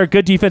solid. Wow. They're a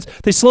good defense.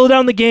 They slow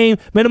down the game,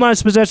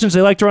 minimize possessions.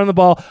 They like to run the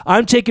ball.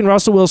 I'm taking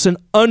Russell Wilson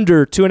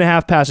under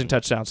 2.5 passing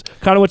touchdowns.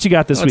 Connor, what you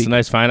got this That's week? a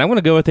nice find. I'm going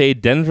to go with a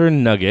Denver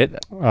Nugget.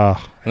 Oh,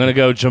 I'm going to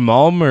go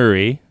Jamal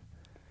Murray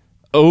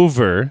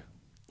over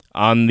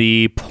on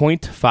the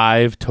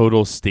 0.5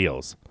 total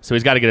steals. So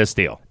he's got to get a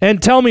steal.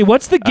 And tell me,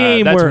 what's the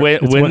game That's where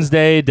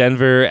Wednesday,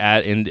 Denver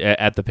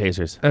at the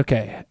Pacers.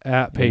 Okay,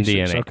 at Pacers.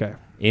 Indiana. Okay.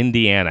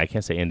 Indiana. I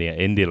can't say Indiana.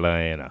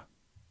 Indiana.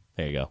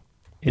 There you go.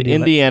 The Indiana.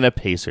 Indiana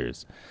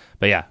Pacers.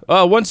 But yeah,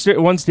 one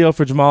steal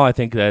for Jamal. I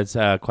think that's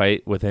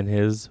quite within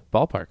his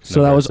ballpark.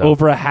 So that was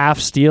over a half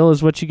steal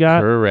is what you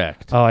got?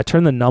 Correct. Oh, I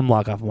turned the numb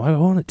lock off. Why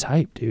won't it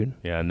type, dude?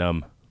 Yeah,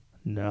 numb.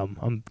 Numb.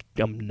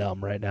 I'm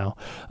numb right now.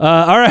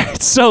 All right,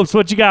 Soaps,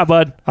 what you got,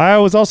 bud? I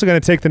was also going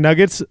to take the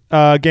Nuggets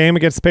game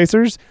against the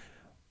Pacers.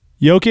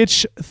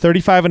 Jokic,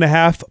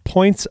 35.5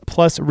 points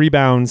plus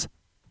rebounds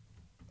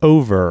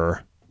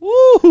over.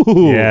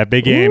 Ooh. Yeah,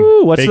 big game.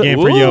 Ooh, what's big the- game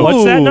for ooh, Jokic.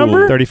 what's that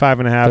number?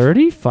 35.5.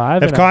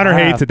 35. If Connor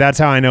hates it, that's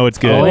how I know it's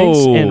good. Points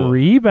Oh. and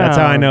rebounds. That's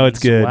how I know it's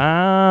good.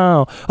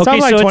 Wow.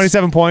 Sounds like so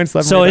 27 points.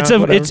 11 So rebounds,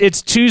 whatever.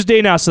 it's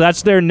Tuesday now. So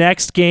that's their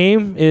next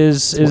game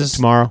is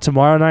tomorrow.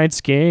 Tomorrow night's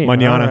game.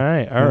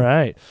 Mañana. All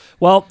right.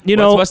 Well, you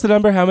know, What's the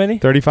number? How many?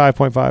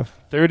 35.5.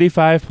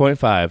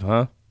 35.5,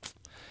 huh?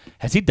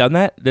 Has he done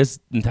that this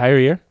entire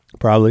year?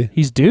 Probably.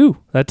 he's due.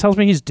 That tells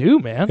me he's due,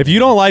 man. If you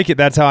don't like it,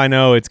 that's how I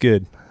know it's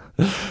good.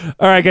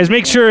 All right, guys,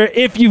 make sure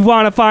if you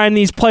want to find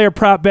these player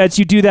prop bets,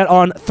 you do that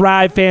on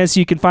Thrive Fantasy.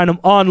 You can find them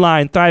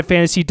online,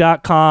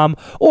 thrivefantasy.com,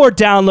 or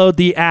download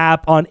the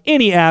app on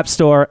any app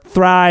store,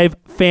 Thrive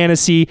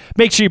Fantasy.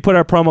 Make sure you put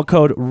our promo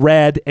code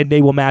RED, and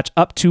they will match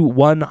up to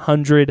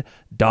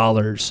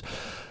 $100.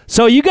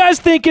 So you guys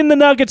thinking the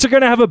Nuggets are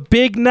going to have a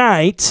big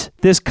night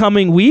this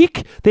coming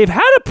week? They've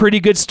had a pretty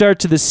good start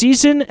to the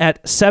season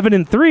at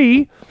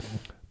 7-3.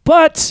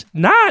 But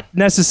not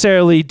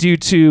necessarily due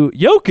to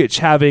Jokic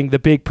having the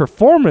big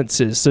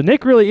performances. So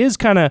Nick really is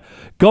kind of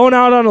going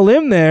out on a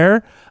limb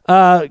there.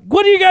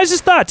 What are you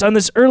guys' thoughts on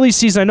this early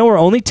season? I know we're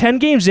only 10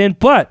 games in,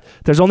 but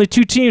there's only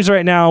two teams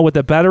right now with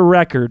a better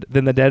record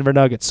than the Denver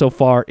Nuggets so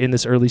far in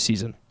this early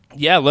season.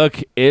 Yeah,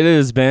 look, it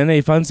has been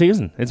a fun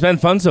season. It's been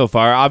fun so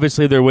far.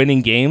 Obviously, they're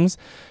winning games.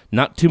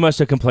 Not too much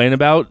to complain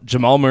about.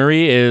 Jamal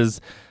Murray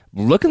is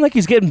looking like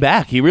he's getting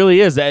back. He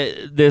really is.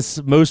 This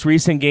most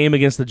recent game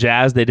against the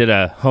Jazz, they did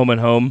a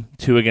home-and-home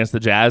 2 against the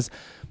Jazz.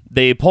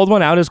 They pulled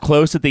one out as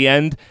close at the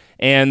end,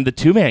 and the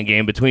two-man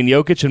game between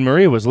Jokic and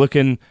Murray was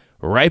looking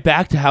right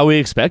back to how we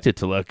expect it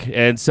to look.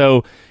 And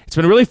so it's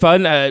been really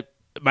fun.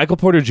 Michael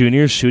Porter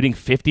Jr. is shooting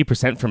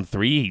 50% from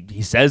 3.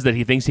 He says that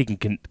he thinks he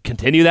can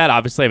continue that.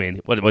 Obviously, I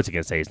mean, what's he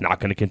going to say? He's not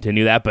going to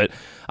continue that, but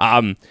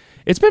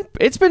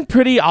it's been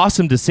pretty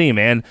awesome to see,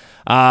 man.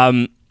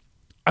 I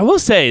will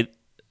say,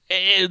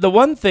 the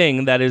one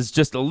thing that is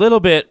just a little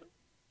bit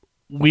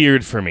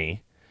weird for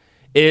me,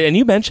 and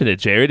you mentioned it,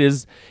 Jared,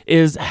 is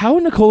how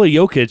Nikola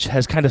Jokic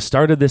has kind of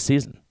started this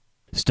season.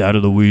 Start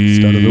of the week.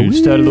 Start of the week.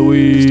 Start of the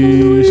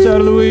week.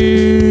 Start of the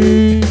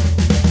week.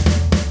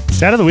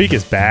 Stat of the week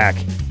is back.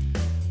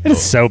 It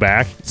is so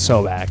back.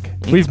 So back.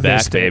 We've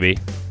back, baby.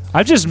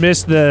 I've just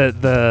missed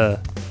the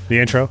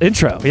intro.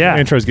 Intro, yeah.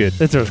 Intro's good.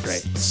 Intro's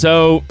great.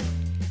 So,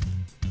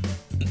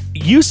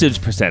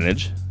 usage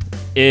percentage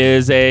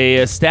is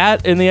a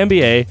stat in the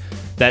NBA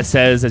that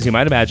says, as you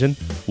might imagine,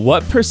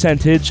 what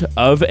percentage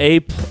of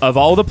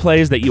all the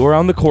plays that you are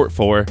on the court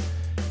for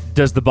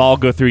does the ball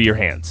go through your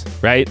hands,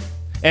 right?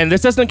 And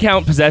this doesn't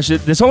count possession.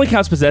 This only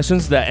counts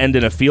possessions that end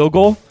in a field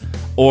goal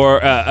or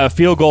a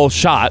field goal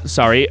shot,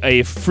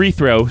 a free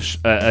throw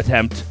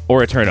attempt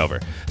or a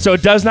turnover. So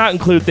it does not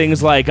include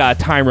things like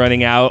time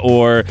running out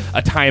or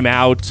a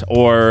timeout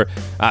or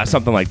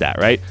something like that,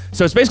 right?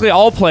 So it's basically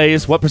all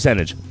plays, what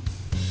percentage?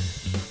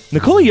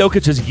 Nikola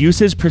Jokic's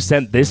usage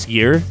percent this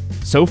year,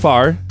 so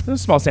far, a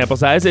small sample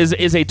size, is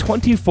a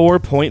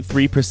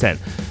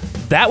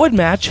 24.3%. That would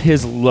match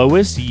his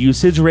lowest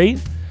usage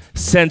rate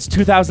since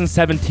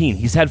 2017.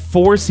 He's had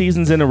 4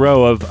 seasons in a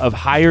row of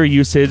higher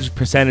usage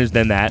percentage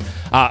than that,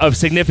 of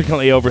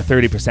significantly over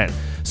 30%.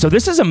 So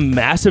this is a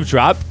massive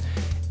drop.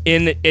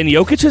 In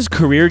Jokic's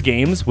career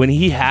games, when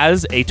he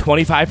has a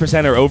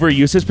 25% or over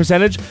usage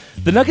percentage,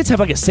 the Nuggets have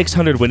like a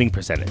 600 winning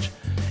percentage.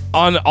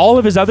 On all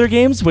of his other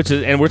games,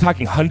 and we're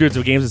talking hundreds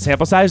of games of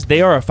sample size,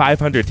 they are a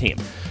 500 team.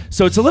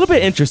 So it's a little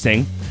bit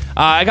interesting.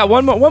 I got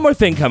one more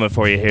thing coming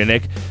for you here,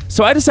 Nick.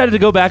 So I decided to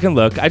go back and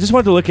look. I just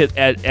wanted to look at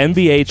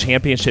NBA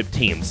championship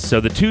teams.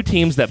 So the 2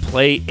 teams that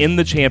play in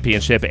the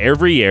championship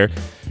every year.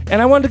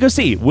 And I wanted to go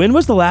see, when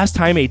was the last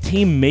time a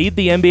team made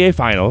the NBA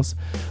Finals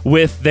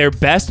with their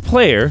best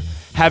player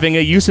having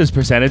a usage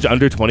percentage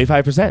under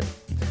 25%?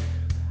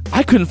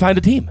 I couldn't find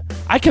a team.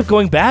 I kept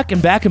going back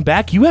and back and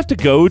back. You have to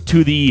go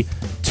to the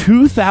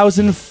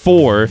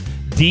 2004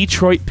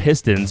 Detroit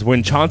Pistons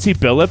when Chauncey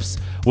Billups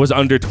was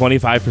under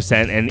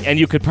 25%, and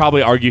you could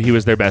probably argue he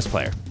was their best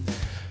player.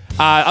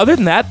 Other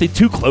than that, the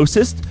 2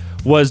 closest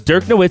was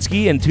Dirk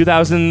Nowitzki in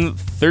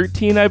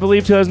 2013, I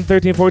believe,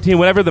 2013-14,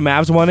 whenever the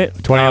Mavs won it.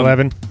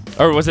 2011.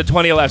 Or was it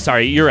 2011?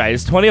 Sorry, you're right.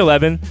 It's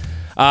 2011.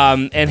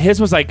 And his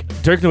was like,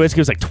 Dirk Nowitzki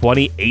was like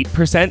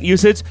 28%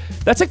 usage.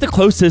 That's like the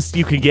closest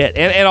you can get.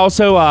 And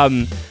also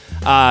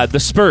the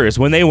Spurs,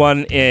 when they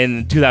won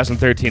in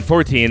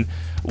 2013-14,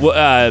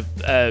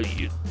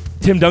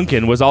 Tim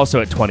Duncan was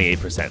also at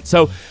 28%.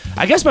 So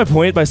I guess my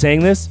point by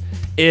saying this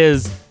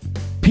is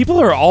people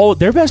are all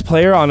their best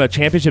player on a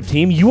championship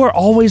team. You are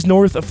always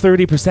north of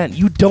 30%.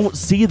 You don't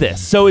see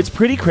this. So it's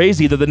pretty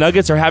crazy that the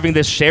Nuggets are having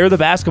this share the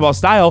basketball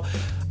style.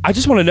 I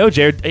just want to know,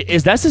 Jared,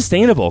 is that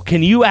sustainable?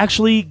 Can you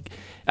actually,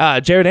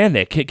 Jared and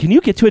Nick, can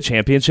you get to a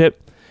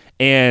championship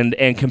and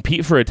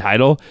compete for a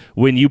title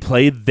when you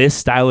play this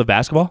style of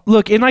basketball?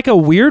 Look, in like a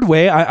weird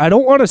way, I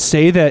don't want to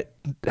say that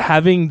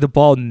having the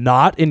ball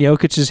not in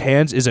Jokic's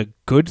hands is a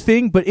good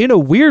thing, but in a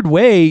weird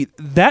way,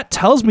 that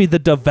tells me the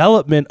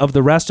development of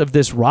the rest of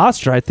this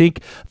roster. I think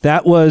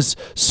that was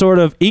sort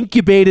of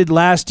incubated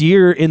last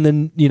year in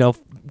the,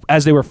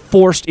 as they were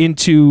forced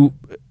into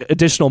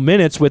additional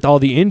minutes with all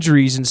the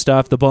injuries and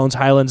stuff, the Bones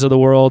Highlands of the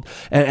world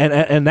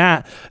and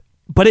that.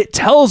 But it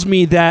tells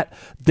me that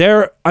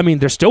they're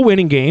still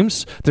winning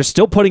games. They're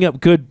still putting up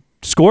good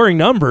scoring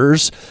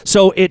numbers.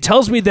 So it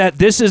tells me that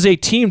this is a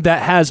team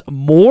that has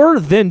more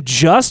than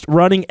just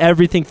running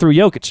everything through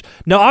Jokic.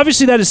 Now,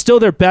 obviously, that is still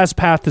their best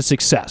path to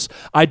success.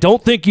 I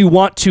don't think you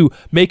want to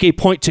make a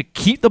point to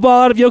keep the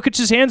ball out of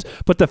Jokic's hands,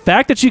 but the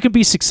fact that you can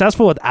be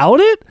successful without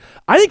it,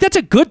 I think that's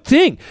a good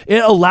thing.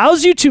 It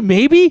allows you to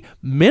maybe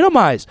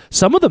minimize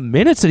some of the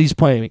minutes that he's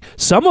playing,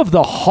 some of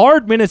the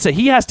hard minutes that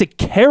he has to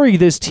carry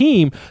this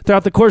team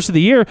throughout the course of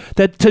the year,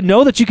 that to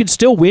know that you can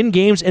still win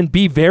games and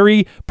be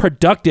very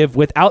productive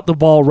without the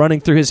ball running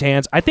through his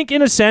hands. I think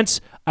in a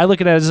sense, I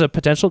look at it as a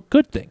potential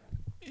good thing.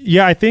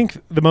 Yeah, I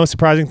think the most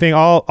surprising thing,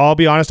 I'll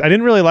be honest, I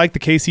didn't really like the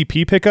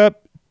KCP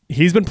pickup.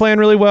 He's been playing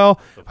really well.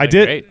 I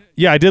did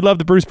love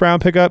the Bruce Brown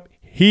pickup.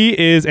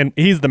 He's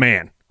the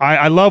man.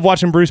 I love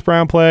watching Bruce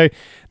Brown play.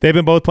 They've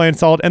been both playing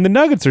solid, and the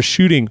Nuggets are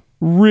shooting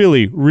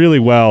really, really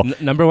well.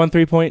 Number one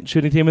 3-point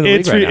shooting team in the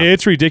league right now.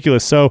 It's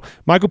ridiculous. So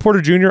Michael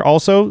Porter Jr.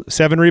 also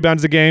 7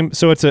 rebounds a game.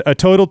 So it's a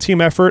total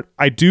team effort.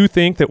 I do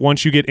think that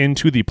once you get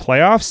into the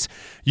playoffs,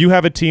 you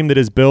have a team that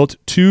is built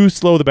to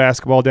slow the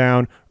basketball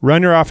down,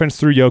 run your offense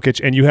through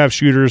Jokic, and you have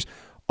shooters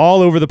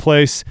all over the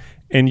place.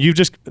 And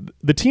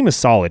the team is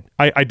solid.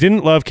 I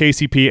didn't love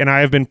KCP, and I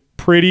have been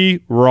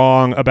pretty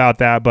wrong about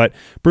that. But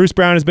Bruce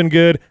Brown has been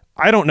good.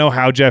 I don't know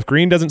how Jeff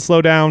Green doesn't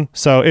slow down.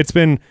 So it's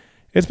been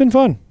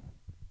fun.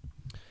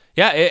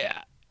 Yeah,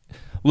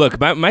 look,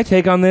 my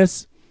take on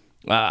this,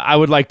 I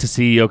would like to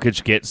see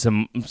Jokic get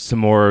some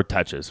more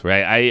touches,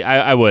 right?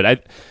 I would.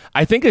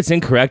 I think it's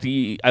incorrect.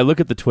 I look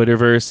at the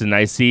Twitterverse and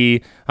I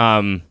see,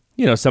 some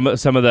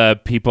of the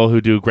people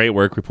who do great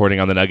work reporting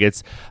on the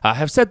Nuggets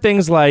have said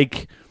things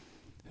like,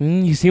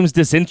 he seems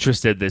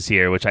disinterested this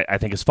year, which I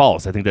think is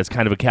false. I think that's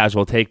kind of a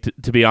casual take,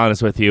 to be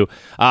honest with you,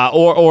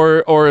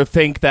 or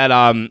think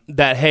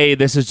that hey,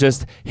 this is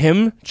just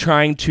him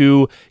trying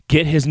to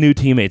get his new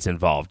teammates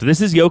involved. This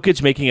is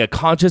Jokic making a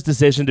conscious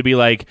decision to be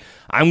like,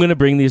 I'm going to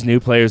bring these new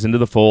players into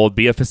the fold,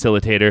 be a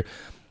facilitator.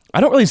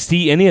 I don't really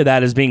see any of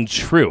that as being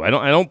true. I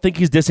don't think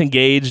he's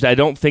disengaged. I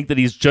don't think that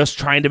he's just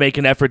trying to make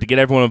an effort to get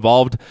everyone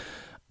involved.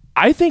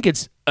 I think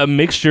it's a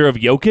mixture of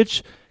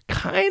Jokic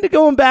kind of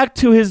going back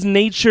to his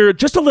nature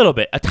just a little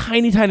bit, a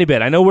tiny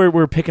bit. I know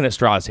we're picking at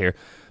straws here,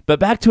 but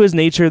back to his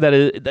nature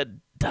that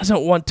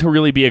doesn't want to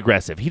really be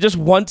aggressive. He just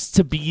wants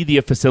to be the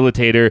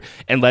facilitator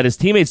and let his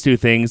teammates do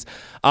things,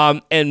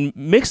 and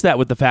mix that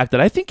with the fact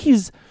that I think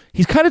he's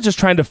kind of just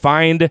trying to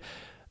find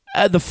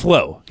the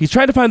flow. He's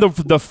trying to find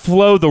the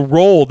flow, the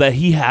role that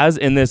he has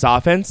in this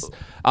offense,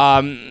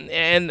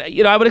 and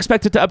I would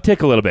expect it to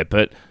uptick a little bit,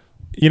 but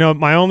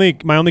my only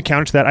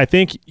counter to that, I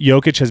think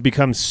Jokic has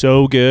become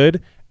so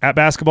good at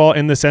basketball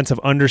in the sense of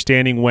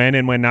understanding when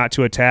and when not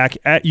to attack.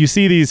 You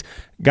see these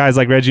guys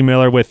like Reggie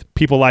Miller with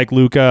people like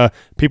Luka,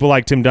 people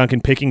like Tim Duncan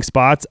picking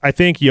spots. I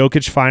think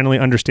Jokic finally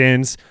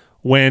understands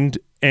when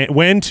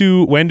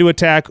to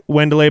attack,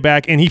 when to lay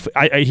back, and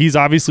he's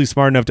obviously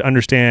smart enough to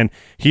understand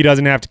he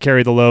doesn't have to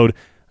carry the load.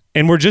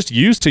 And we're just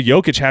used to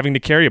Jokic having to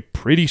carry a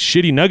pretty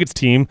shitty Nuggets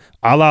team,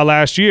 a la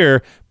last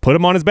year, put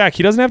him on his back.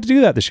 He doesn't have to do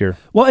that this year.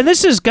 Well, and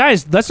this is,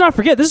 guys, let's not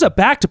forget, this is a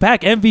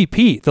back-to-back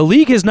MVP. The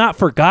league has not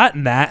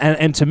forgotten that,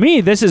 and to me,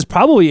 this is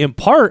probably in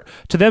part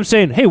to them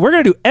saying, hey, we're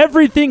going to do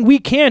everything we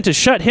can to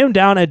shut him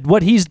down at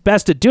what he's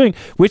best at doing,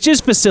 which is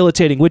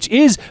facilitating, which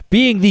is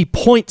being the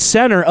point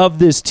center of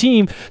this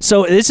team.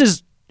 So this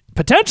is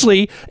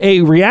potentially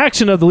a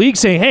reaction of the league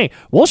saying, hey,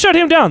 we'll shut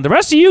him down. The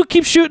rest of you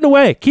keep shooting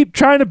away. Keep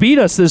trying to beat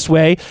us this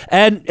way.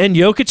 And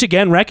Jokic,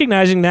 again,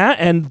 recognizing that,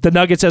 and the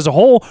Nuggets as a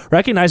whole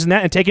recognizing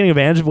that and taking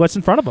advantage of what's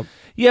in front of them.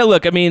 Yeah,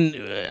 look, I mean,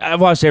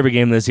 I've watched every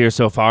game this year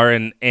so far,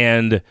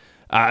 and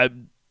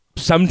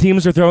some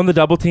teams are throwing the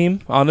double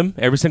team on him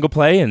every single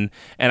play, and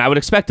I would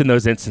expect in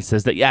those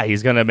instances that, yeah,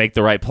 he's going to make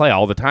the right play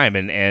all the time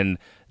and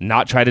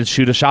not try to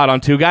shoot a shot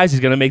on two guys. He's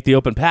going to make the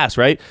open pass,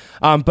 right?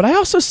 But I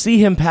also see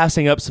him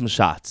passing up some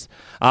shots.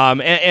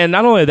 And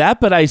not only that,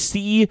 but I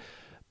see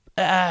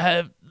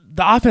the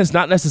offense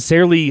not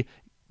necessarily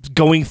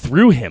going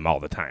through him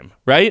all the time,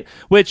 right?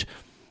 Which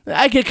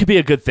I get could be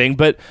a good thing,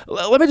 but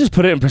let me just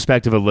put it in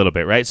perspective a little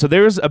bit, right? So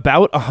there's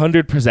about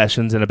 100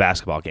 possessions in a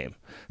basketball game.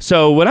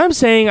 So when I'm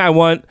saying I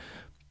want,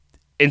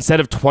 instead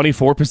of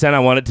 24%, I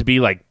want it to be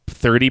like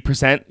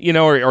 30%,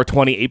 or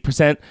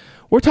 28%,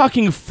 we're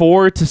talking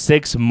 4 to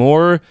 6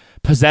 more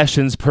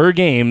possessions per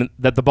game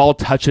that the ball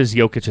touches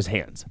Jokic's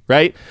hands,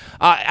 right?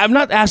 I'm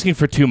not asking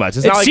for too much.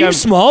 It's not like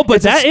seems small,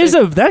 but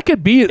that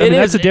could be.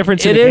 That's a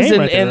difference in the game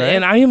right there,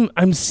 right? And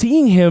I'm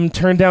seeing him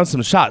turn down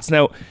some shots.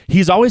 Now,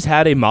 he's always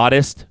had a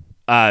modest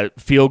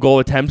field goal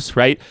attempts,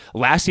 right?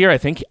 Last year, I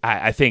think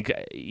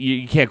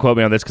you can't quote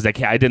me on this because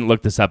I didn't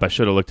look this up. I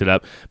should have looked it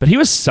up, but he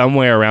was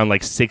somewhere around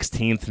like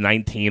 16th,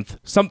 19th,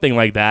 something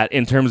like that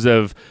in terms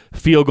of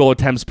field goal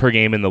attempts per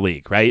game in the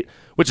league, right?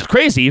 Which is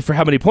crazy for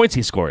how many points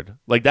he scored.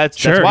 Like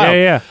that's wild.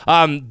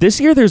 Yeah. This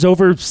year, there's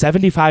over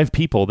 75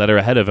 people that are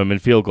ahead of him in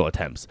field goal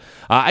attempts.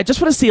 I just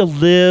want to see a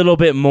little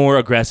bit more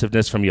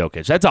aggressiveness from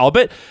Jokic. That's all.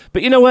 But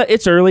you know what?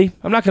 It's early.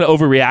 I'm not going to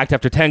overreact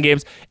after 10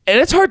 games, and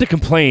it's hard to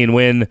complain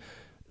when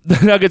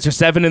The Nuggets are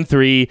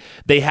 7-3.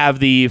 They have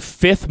the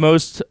fifth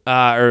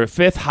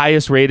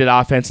highest rated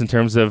offense in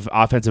terms of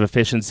offensive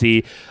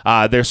efficiency.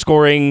 They're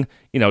scoring,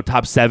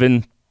 top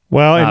 7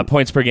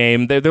 points per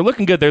game. They're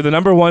looking good. They're the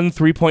number 1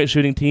 3-point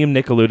shooting team.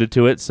 Nick alluded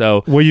to it.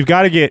 So you've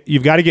got to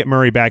get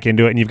Murray back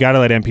into it, and you've got to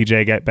let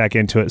MPJ get back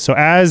into it. So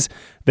as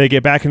they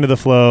get back into the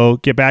flow,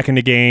 get back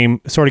into game,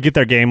 sort of get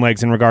their game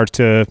legs in regards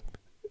to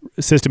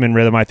system and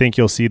rhythm, I think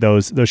you'll see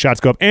those shots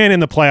go up. And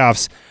in the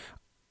playoffs,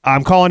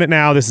 I'm calling it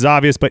now. This is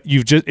obvious, but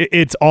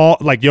it's all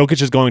like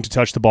Jokic is going to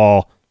touch the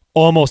ball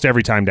almost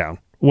every time down.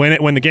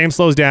 When the game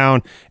slows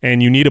down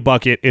and you need a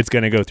bucket, it's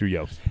going to go through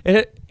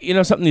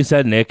Jokic. Something you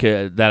said, Nick,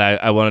 that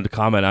I wanted to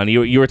comment on.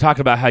 You were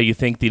talking about how you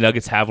think the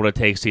Nuggets have what it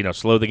takes to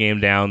slow the game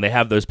down. They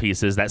have those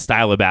pieces, that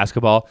style of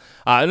basketball.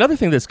 Another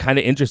thing that's kind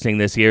of interesting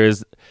this year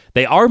is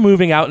they are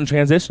moving out in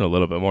transition a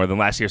little bit more than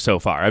last year so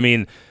far. I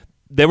mean,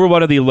 they were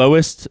one of the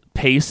lowest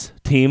pace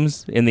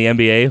teams in the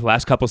NBA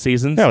last couple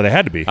seasons. No, they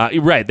had to be.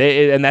 Right.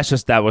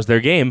 That was their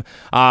game.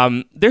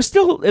 They're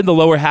still in the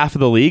lower half of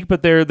the league,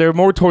 but they're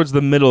more towards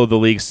the middle of the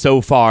league so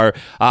far.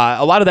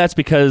 A lot of that's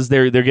because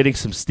they're getting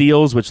some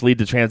steals, which lead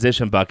to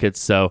transition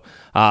buckets. So,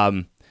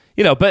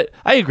 but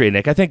I agree,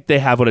 Nick. I think they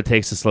have what it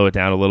takes to slow it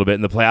down a little bit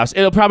in the playoffs.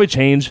 It'll probably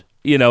change.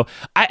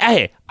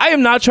 I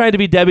am not trying to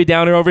be Debbie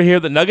Downer over here.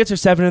 The Nuggets are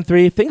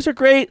 7-3. Things are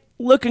great,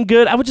 looking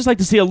good. I would just like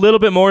to see a little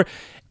bit more.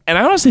 And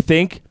I honestly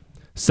think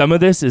some of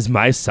this is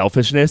my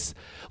selfishness.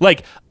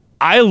 Like,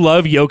 I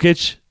love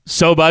Jokic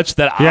so much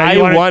that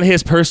I want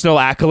his personal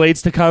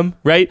accolades to come,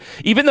 right?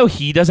 Even though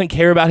he doesn't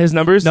care about his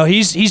numbers. No,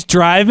 he's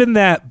driving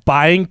that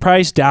buying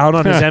price down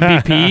on his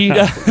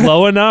MVP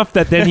low enough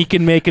that then he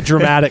can make a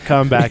dramatic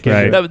comeback.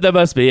 Right. That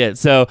must be it.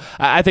 So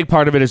I think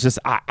part of it is just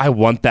I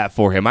want that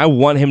for him. I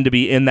want him to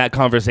be in that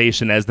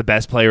conversation as the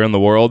best player in the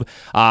world.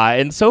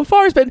 And so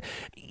far it's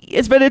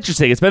been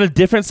interesting. It's been a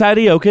different side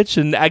of Jokic,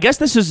 and I guess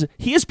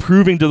he is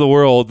proving to the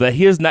world that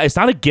it's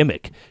not a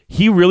gimmick.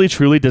 He really,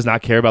 truly does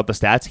not care about the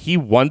stats. He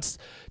wants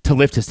to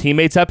lift his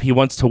teammates up. He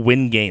wants to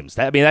win games.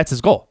 That's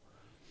his goal.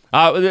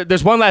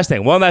 There's one last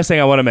thing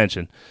I want to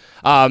mention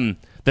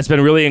that's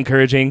been really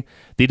encouraging.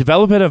 The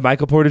development of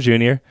Michael Porter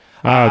Jr.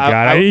 Oh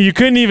God! You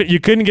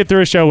couldn't get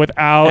through a show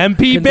without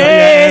MP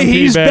Bay.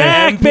 He's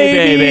back,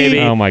 baby.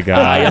 Oh my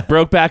God!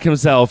 Broke back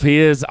himself. He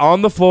is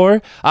on the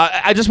floor.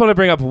 I just want to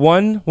bring up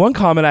one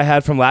comment I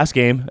had from last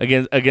game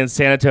against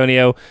San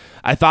Antonio.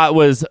 I thought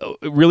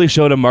really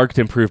showed a marked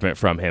improvement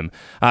from him.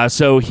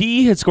 So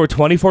he had scored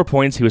 24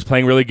 points. He was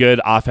playing really good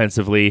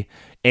offensively.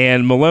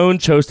 And Malone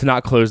chose to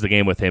not close the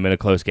game with him in a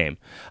close game.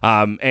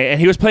 And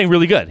he was playing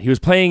really good. He was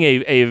playing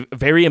a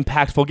very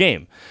impactful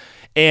game.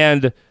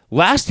 And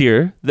last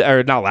year we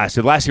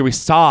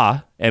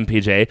saw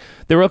MPJ.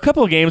 There were a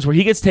couple of games where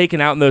he gets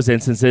taken out in those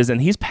instances,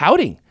 and he's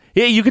pouting.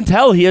 Yeah, you can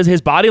tell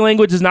his body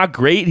language is not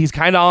great. He's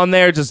kind of on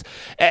there,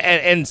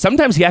 and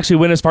sometimes he actually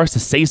went as far as to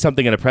say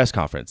something in a press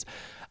conference.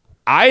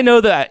 I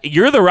know that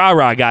you're the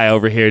rah-rah guy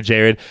over here,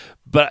 Jared,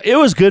 but it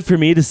was good for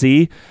me to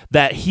see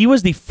that he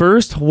was the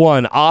first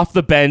one off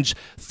the bench,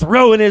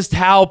 throwing his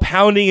towel,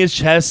 pounding his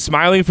chest,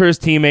 smiling for his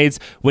teammates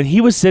when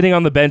he was sitting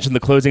on the bench in the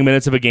closing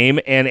minutes of a game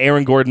and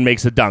Aaron Gordon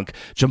makes a dunk.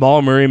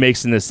 Jamal Murray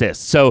makes an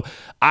assist. So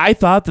I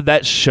thought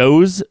that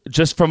shows,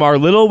 just from our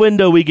little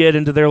window we get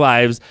into their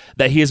lives,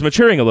 that he is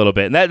maturing a little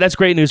bit. And that's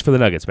great news for the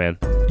Nuggets, man.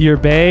 Your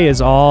Bay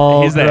is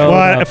all He's there.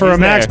 Well, for a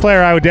Max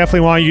player, I would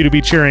definitely want you to be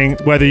cheering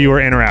whether you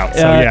were in or out. So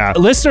yeah.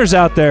 Listeners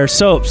out there,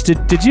 Soaps,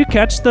 did you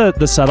catch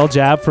the subtle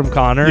jab from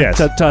Connor? Yes.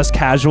 To us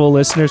casual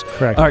listeners?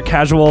 Correct. Our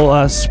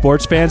casual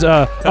sports fans?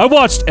 I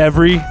watched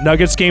every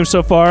Nuggets game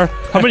so far.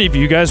 How many of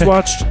you guys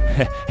watched?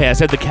 Hey, I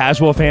said the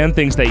casual fan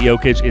thinks that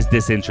Jokic is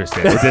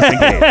disinterested or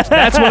disengaged.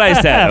 That's what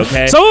I said,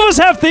 okay? Some of us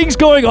have things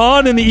going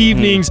on in the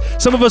evenings.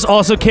 Some of us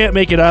also can't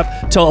make it up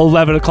till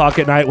 11 o'clock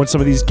at night when some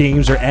of these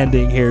games are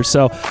ending here.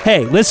 So,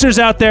 hey, listeners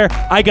out there,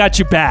 I got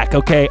you back,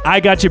 okay? I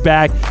got you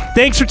back.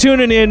 Thanks for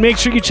tuning in. Make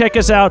sure you check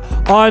us out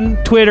on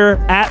Twitter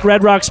at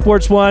Red Rock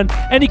Sports 1,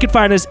 and you can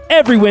find us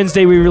every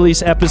Wednesday we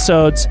release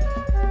episodes.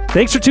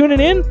 Thanks for tuning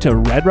in to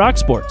Red Rock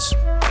Sports.